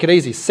 let's make it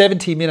easy,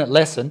 70-minute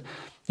lesson,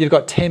 you've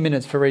got 10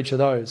 minutes for each of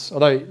those.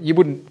 Although you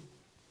wouldn't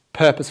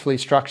purposefully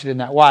structure it in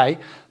that way,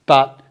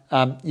 but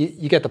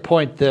you get the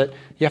point that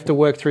you have to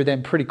work through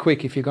them pretty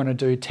quick if you're going to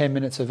do 10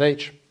 minutes of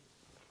each.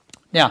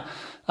 Now,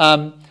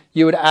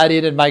 you would add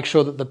in and make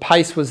sure that the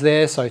pace was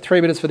there. So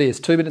 3 minutes for this,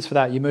 2 minutes for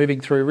that. You're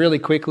moving through really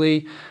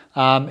quickly.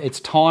 It's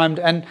timed.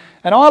 And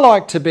I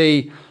like to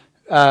be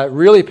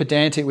really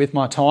pedantic with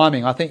my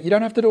timing. I think you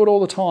don't have to do it all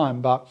the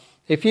time, but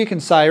if you can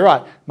say,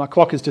 right, my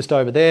clock is just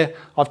over there,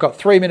 I've got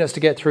 3 minutes to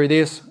get through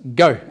this,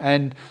 go.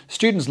 And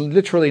students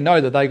literally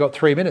know that they got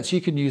 3 minutes.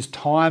 You can use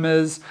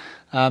timers.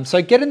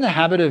 So get in the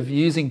habit of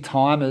using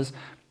timers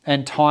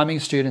and timing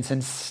students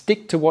and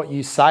stick to what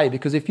you say,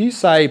 because if you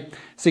say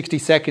 60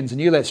 seconds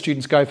and you let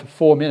students go for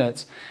 4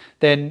 minutes,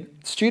 then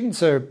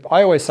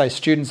I always say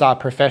students are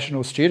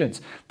professional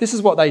students. This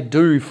is what they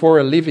do for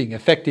a living,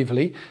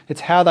 effectively.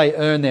 It's how they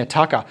earn their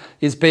tucker,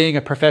 is being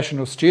a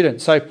professional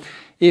student. So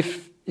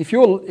if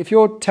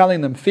you're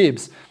telling them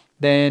fibs,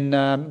 then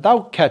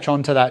they'll catch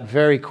on to that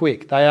very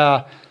quick. They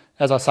are,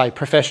 as I say,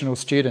 professional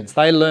students.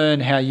 They learn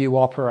how you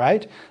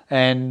operate,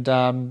 and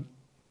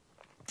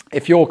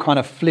if you're kind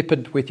of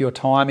flippant with your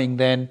timing,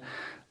 then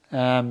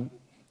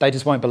they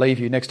just won't believe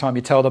you. Next time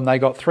you tell them they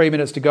got 3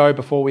 minutes to go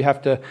before we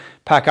have to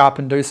pack up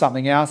and do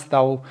something else,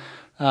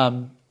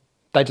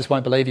 they just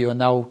won't believe you,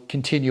 and they'll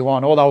continue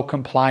on, or they'll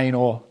complain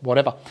or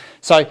whatever.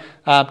 So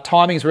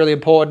timing is really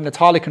important. It's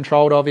highly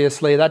controlled,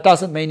 obviously. That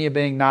doesn't mean you're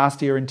being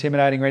nasty or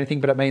intimidating or anything,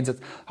 but it means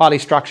it's highly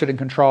structured and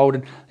controlled,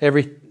 and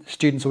every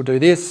students will do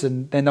this,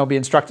 and then they'll be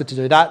instructed to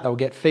do that. They'll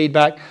get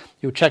feedback.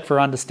 You'll check for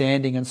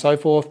understanding and so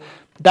forth.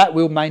 That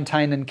will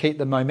maintain and keep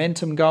the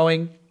momentum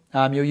going.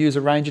 You'll use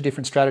a range of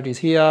different strategies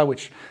here,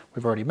 which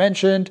we've already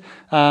mentioned.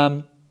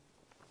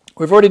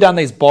 We've already done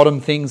these bottom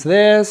things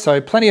there,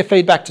 so plenty of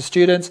feedback to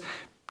students.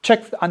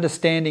 Check for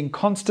understanding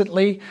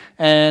constantly,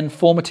 and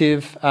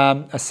formative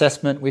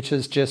assessment, which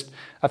is just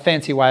a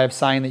fancy way of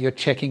saying that you're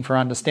checking for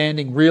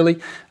understanding, really.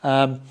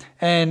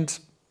 And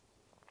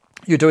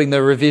you're doing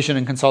the revision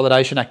and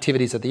consolidation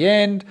activities at the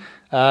end.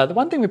 The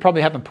one thing we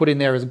probably haven't put in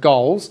there is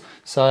goals.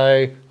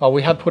 So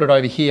we have put it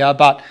over here,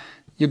 but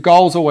your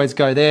goals always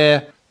go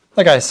there.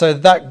 Okay, so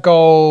that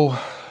goal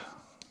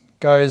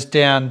goes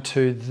down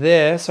to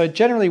there. So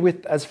generally,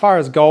 as far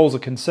as goals are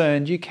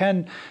concerned, you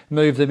can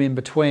move them in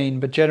between,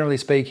 but generally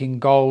speaking,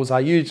 goals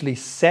are usually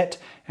set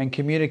and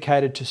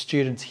communicated to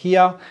students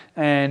here,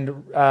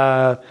 and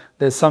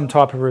there's some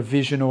type of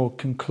revision or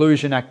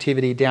conclusion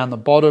activity down the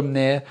bottom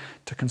there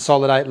to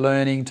consolidate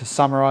learning, to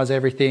summarise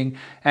everything,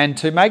 and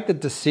to make the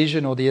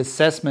decision or the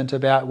assessment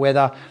about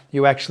whether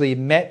you actually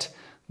met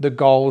the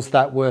goals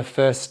that were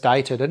first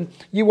stated. And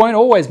you won't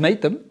always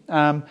meet them,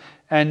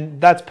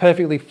 and that's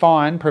perfectly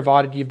fine,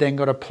 provided you've then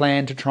got a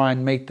plan to try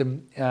and meet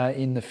them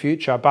in the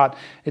future. But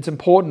it's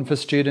important for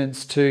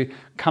students to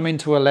come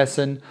into a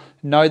lesson,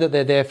 know that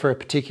they're there for a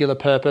particular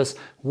purpose,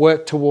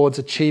 work towards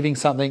achieving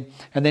something,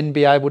 and then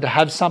be able to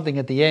have something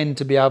at the end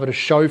to be able to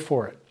show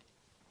for it.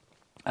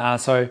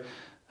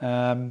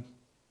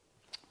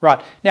 Right,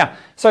 now,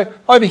 so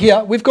over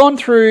here, we've gone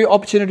through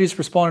opportunities to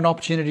respond and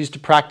opportunities to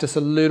practice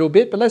a little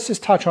bit, but let's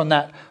just touch on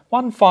that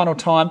one final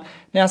time.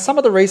 Now, some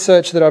of the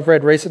research that I've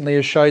read recently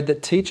has showed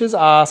that teachers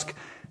ask,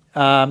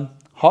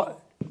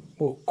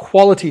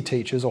 quality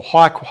teachers or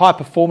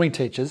high-performing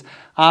teachers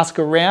ask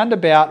around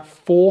about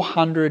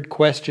 400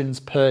 questions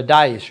per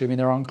day, assuming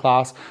they're on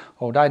class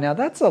all day. Now,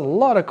 that's a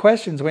lot of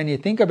questions when you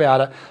think about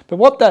it, but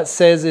what that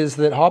says is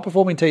that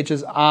high-performing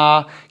teachers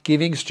are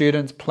giving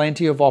students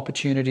plenty of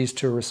opportunities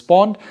to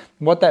respond.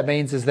 And what that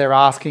means is they're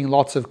asking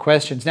lots of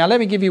questions. Now,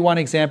 let me give you one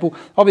example.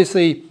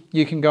 Obviously,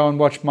 you can go and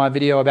watch my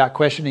video about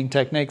questioning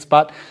techniques,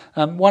 but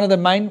one of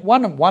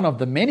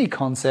the many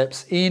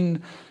concepts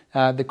in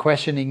the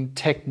questioning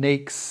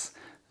techniques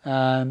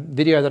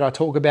video that I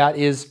talk about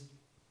is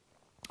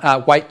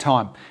wait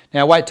time.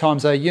 Now, wait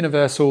time's a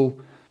universal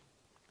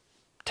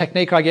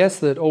technique, I guess,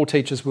 that all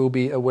teachers will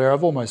be aware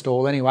of, almost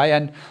all anyway.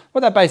 And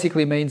what that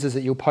basically means is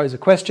that you'll pose a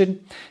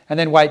question and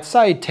then wait,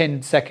 say,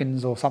 10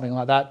 seconds or something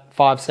like that,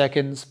 5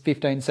 seconds,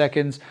 15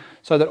 seconds,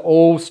 so that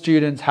all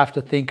students have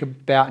to think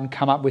about and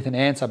come up with an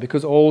answer,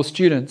 because all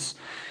students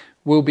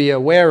will be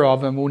aware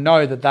of and will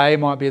know that they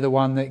might be the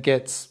one that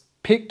gets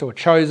picked or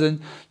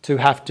chosen to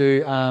have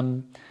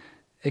to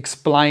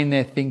explain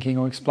their thinking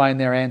or explain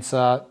their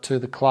answer to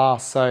the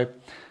class. So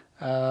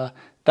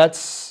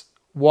that's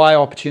why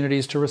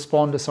opportunities to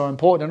respond are so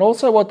important. And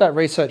also what that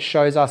research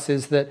shows us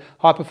is that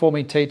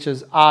high-performing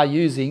teachers are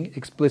using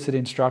explicit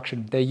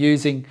instruction. They're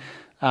using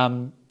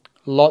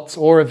lots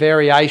or a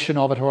variation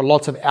of it or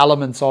lots of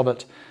elements of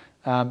it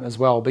as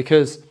well,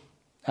 because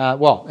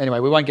anyway,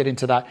 we won't get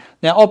into that.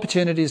 Now,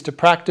 opportunities to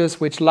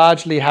practice, which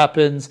largely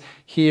happens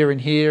here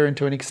and here, and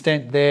to an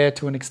extent there,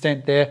 to an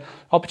extent there.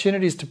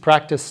 Opportunities to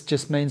practice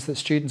just means that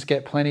students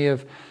get plenty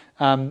of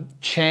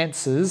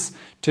chances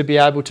to be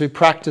able to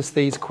practice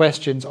these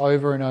questions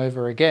over and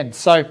over again.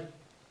 So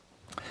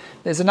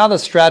there's another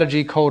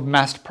strategy called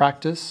massed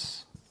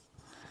practice.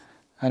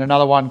 and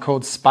another one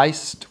called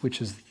spaced,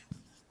 which is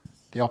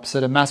the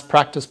opposite of mass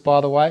practice,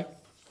 by the way.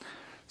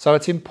 So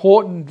it's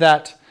important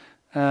that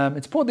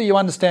you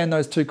understand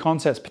those two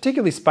concepts,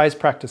 particularly space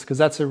practice, because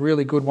that's a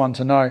really good one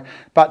to know.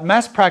 But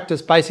mass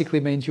practice basically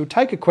means you'll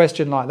take a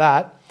question like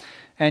that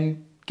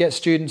and get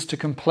students to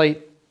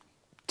complete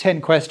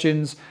 10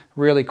 questions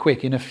really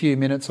quick in a few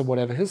minutes or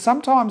whatever. Because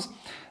sometimes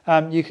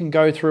you can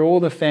go through all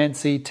the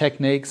fancy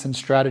techniques and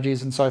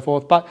strategies and so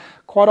forth, but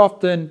quite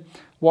often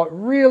what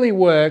really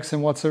works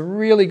and what's a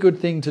really good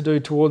thing to do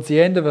towards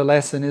the end of a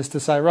lesson is to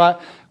say, right,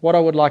 what I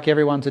would like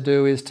everyone to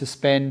do is to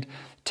spend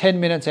 10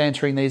 minutes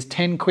answering these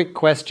 10 quick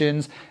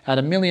questions at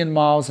 1,000,000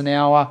 miles an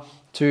hour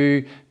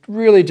to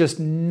really just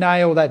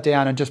nail that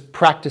down and just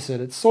practice it.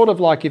 It's sort of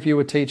like if you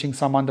were teaching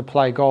someone to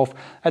play golf.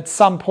 At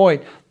some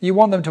point, you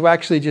want them to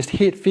actually just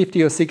hit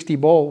 50 or 60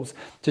 balls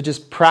to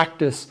just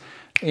practice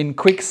in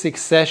quick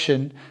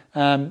succession,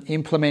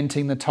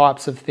 implementing the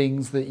types of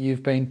things that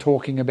you've been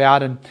talking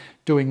about and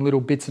doing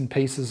little bits and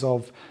pieces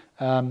of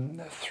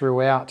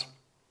throughout.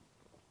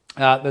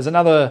 There's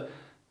another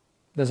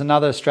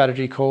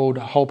strategy called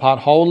whole part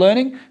whole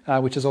learning,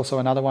 which is also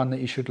another one that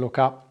you should look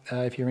up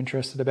if you're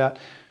interested about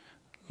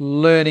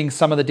learning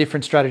some of the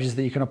different strategies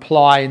that you can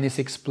apply in this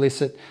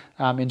explicit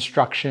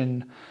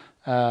instruction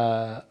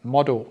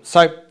model.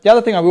 So the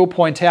other thing I will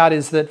point out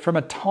is that from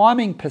a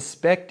timing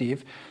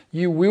perspective,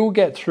 you will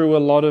get through a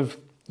lot of,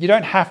 you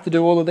don't have to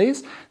do all of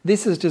these.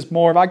 This is just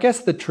more of, I guess,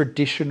 the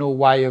traditional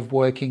way of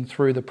working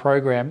through the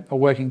program or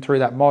working through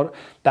that model,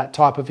 that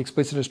type of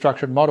explicit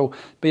instruction model,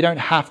 but you don't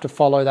have to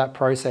follow that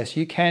process.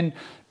 You can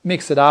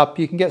mix it up.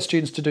 You can get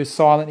students to do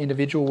silent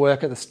individual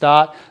work at the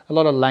start. A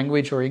lot of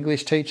language or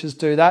English teachers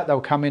do that.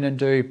 They'll come in and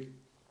do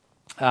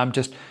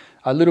just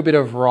a little bit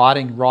of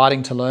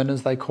writing to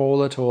learners, they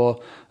call it,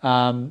 or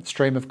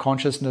stream of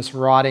consciousness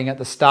writing at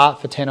the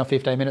start for 10 or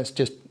 15 minutes,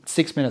 just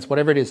 6 minutes,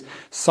 whatever it is,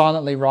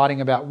 silently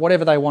writing about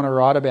whatever they want to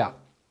write about.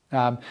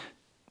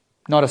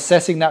 Not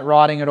assessing that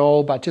writing at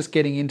all, but just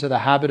getting into the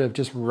habit of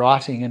just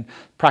writing and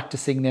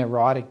practicing their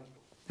writing.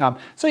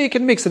 So you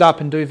can mix it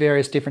up and do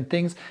various different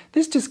things.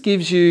 This just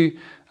gives you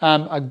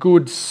a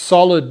good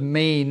solid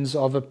means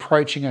of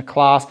approaching a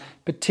class,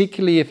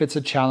 particularly if it's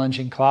a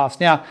challenging class.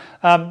 Now,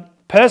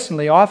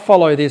 personally, I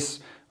follow this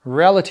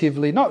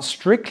relatively, not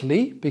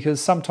strictly, because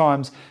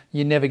sometimes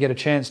you never get a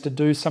chance to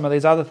do some of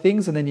these other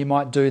things and then you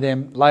might do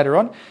them later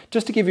on.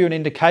 Just to give you an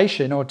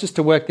indication, or just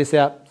to work this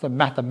out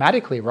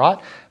mathematically, right?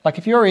 Like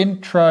if your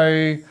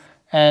intro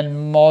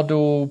and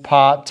model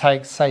part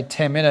takes, say,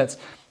 10 minutes,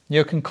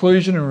 your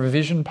conclusion and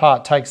revision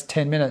part takes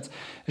 10 minutes.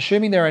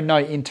 Assuming there are no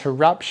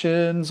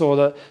interruptions or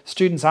the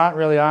students aren't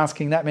really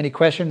asking that many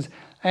questions,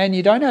 and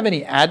you don't have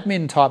any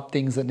admin type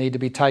things that need to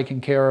be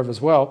taken care of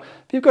as well.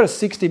 If you've got a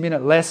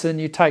 60-minute lesson,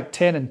 you take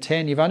 10 and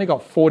 10, you've only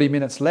got 40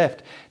 minutes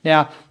left.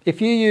 Now,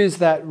 if you use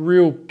that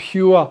real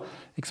pure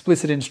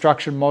explicit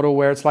instruction model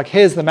where it's like,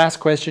 here's the maths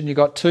question, you've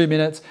got 2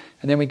 minutes,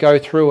 and then we go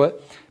through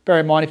it. Bear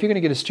in mind, if you're going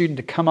to get a student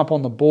to come up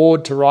on the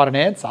board to write an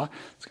answer,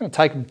 it's going to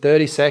take them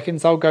 30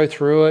 seconds. They'll go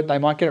through it. They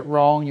might get it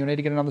wrong. You'll need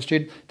to get another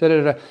student.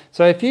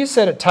 So if you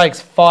said it takes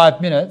 5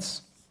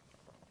 minutes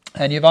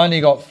and you've only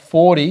got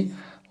 40,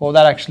 well,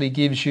 that actually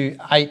gives you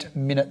 8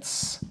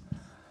 minutes.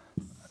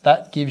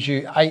 That gives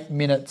you 8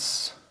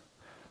 minutes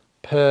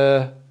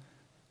per...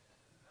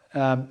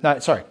 No,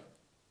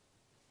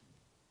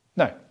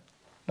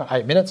 not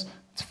 8 minutes.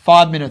 It's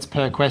 5 minutes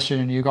per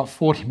question and you've got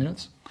 40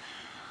 minutes.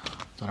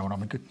 Don't know what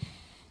I'm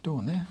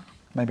doing there.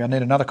 Maybe I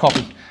need another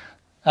copy.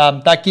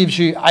 That gives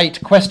you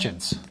 8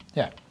 questions.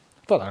 Yeah,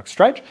 I thought that was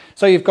strange.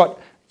 So you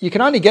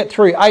can only get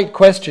through 8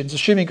 questions,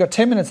 assuming you've got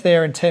 10 minutes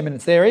there and 10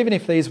 minutes there. Even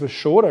if these were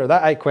shorter,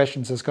 that 8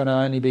 questions is going to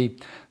only be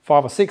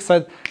 5 or 6.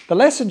 So the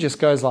lesson just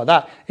goes like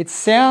that. It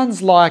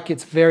sounds like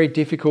it's very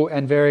difficult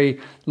and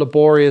very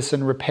laborious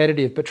and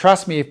repetitive, but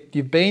trust me, if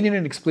you've been in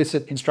an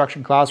explicit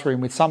instruction classroom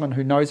with someone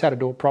who knows how to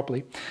do it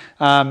properly,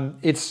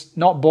 it's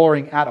not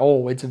boring at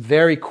all. It's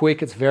very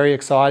quick, it's very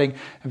exciting,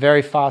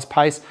 very fast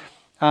paced.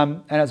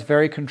 And it's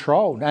very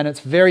controlled, and it's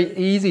very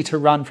easy to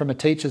run from a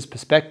teacher's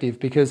perspective,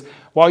 because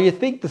while you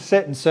think the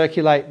set and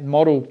circulate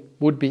model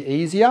would be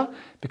easier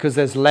because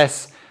there's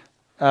less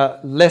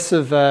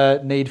of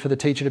a need for the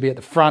teacher to be at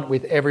the front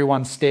with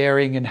everyone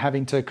staring and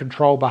having to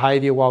control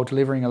behaviour while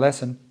delivering a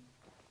lesson.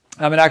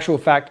 In actual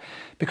fact,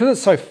 because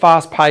it's so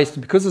fast-paced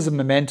and because there's a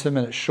momentum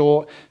and it's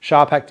short,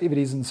 sharp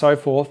activities and so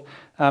forth,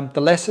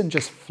 the lesson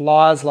just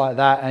flies like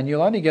that, and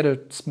you'll only get a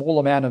small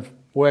amount of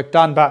work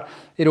done, but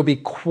it'll be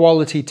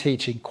quality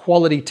teaching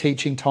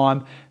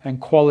time and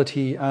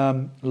quality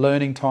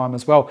learning time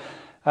as well.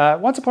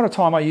 Once upon a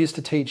time, I used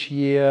to teach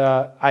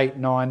year 8,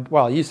 9,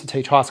 well, I used to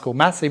teach high school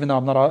maths, even though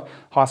I'm not a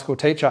high school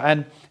teacher.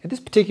 And at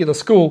this particular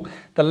school,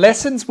 the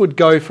lessons would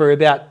go for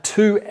about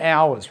 2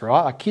 hours,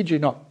 right? I kid you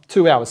not,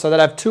 2 hours. So they'd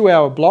have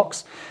 2-hour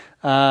blocks.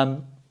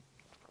 And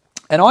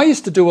I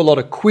used to do a lot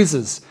of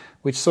quizzes,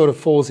 which sort of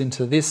falls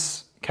into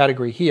this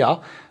category here.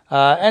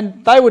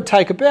 And they would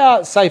take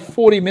about, say,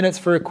 40 minutes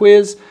for a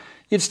quiz.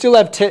 You'd still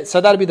have, so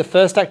that'd be the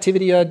first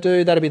activity I'd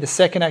do, that'd be the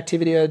second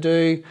activity I'd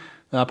do,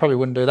 No, I probably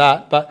wouldn't do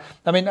that. But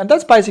I mean, and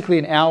that's basically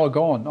an hour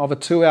gone of a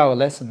 2-hour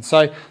lesson.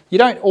 So you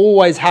don't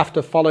always have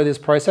to follow this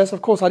process.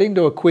 Of course, I didn't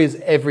do a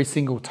quiz every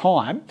single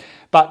time,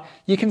 but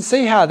you can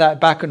see how that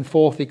back and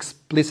forth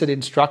explicit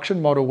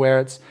instruction model where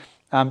it's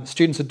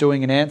students are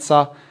doing an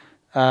answer,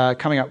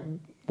 coming up,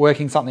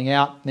 working something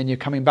out, and then you're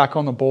coming back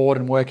on the board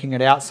and working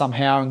it out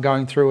somehow and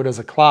going through it as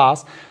a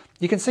class.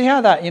 You can see how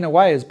that, in a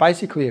way, is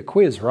basically a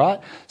quiz, right?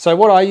 So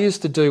what I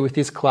used to do with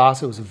this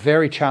class, it was a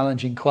very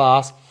challenging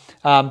class,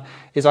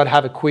 is I'd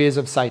have a quiz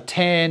of, say,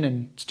 10,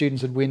 and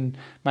students would win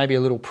maybe a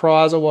little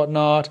prize or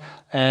whatnot,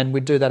 and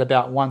we'd do that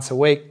about once a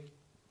week.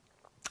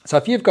 So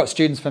if you've got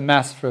students for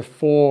maths for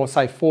 4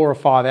 or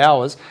 5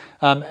 hours,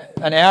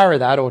 an hour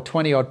of that, or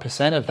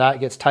 20% of that,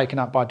 gets taken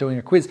up by doing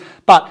a quiz.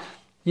 But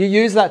you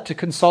use that to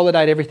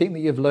consolidate everything that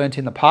you've learnt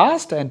in the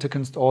past and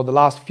or the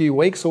last few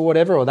weeks or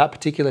whatever, or that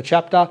particular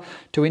chapter,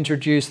 to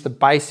introduce the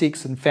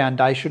basics and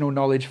foundational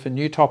knowledge for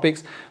new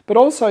topics, but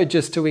also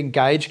just to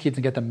engage kids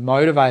and get them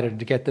motivated and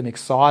to get them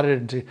excited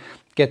and to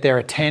get their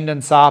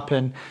attendance up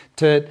and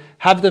to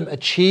have them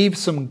achieve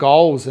some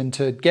goals and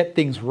to get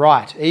things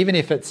right, even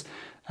if it's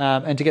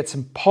and to get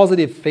some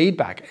positive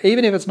feedback,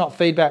 even if it's not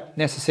feedback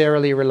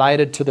necessarily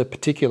related to the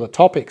particular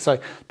topic. So,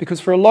 because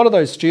for a lot of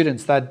those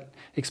students, they'd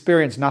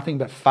experienced nothing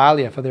but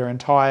failure for their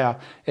entire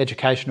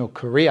educational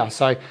career.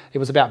 So it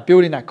was about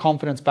building that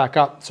confidence back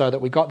up so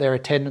that we got their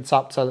attendance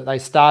up so that they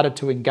started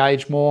to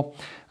engage more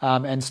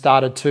and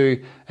started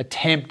to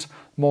attempt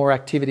more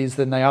activities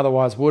than they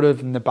otherwise would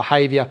have, and the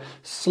behaviour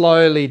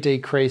slowly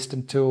decreased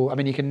until, I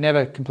mean, you can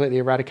never completely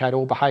eradicate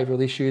all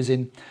behavioural issues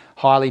in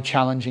highly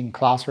challenging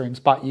classrooms,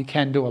 but you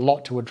can do a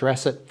lot to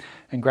address it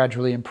and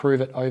gradually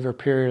improve it over a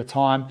period of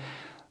time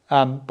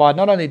by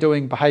not only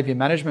doing behaviour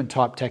management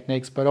type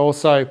techniques, but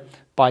also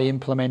by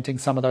implementing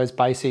some of those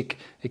basic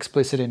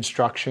explicit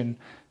instruction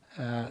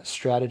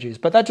strategies.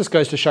 But that just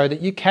goes to show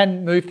that you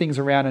can move things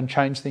around and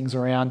change things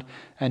around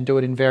and do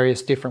it in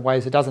various different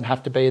ways. It doesn't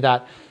have to be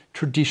that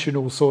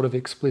traditional sort of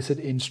explicit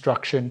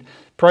instruction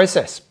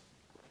process.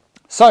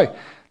 So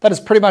that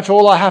is pretty much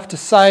all I have to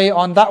say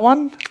on that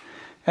one.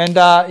 And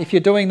if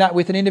you're doing that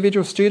with an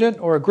individual student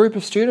or a group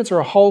of students or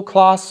a whole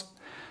class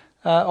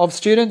of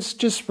students,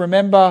 just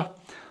remember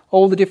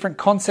all the different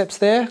concepts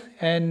there,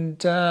 and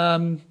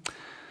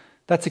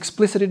that's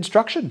explicit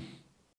instruction.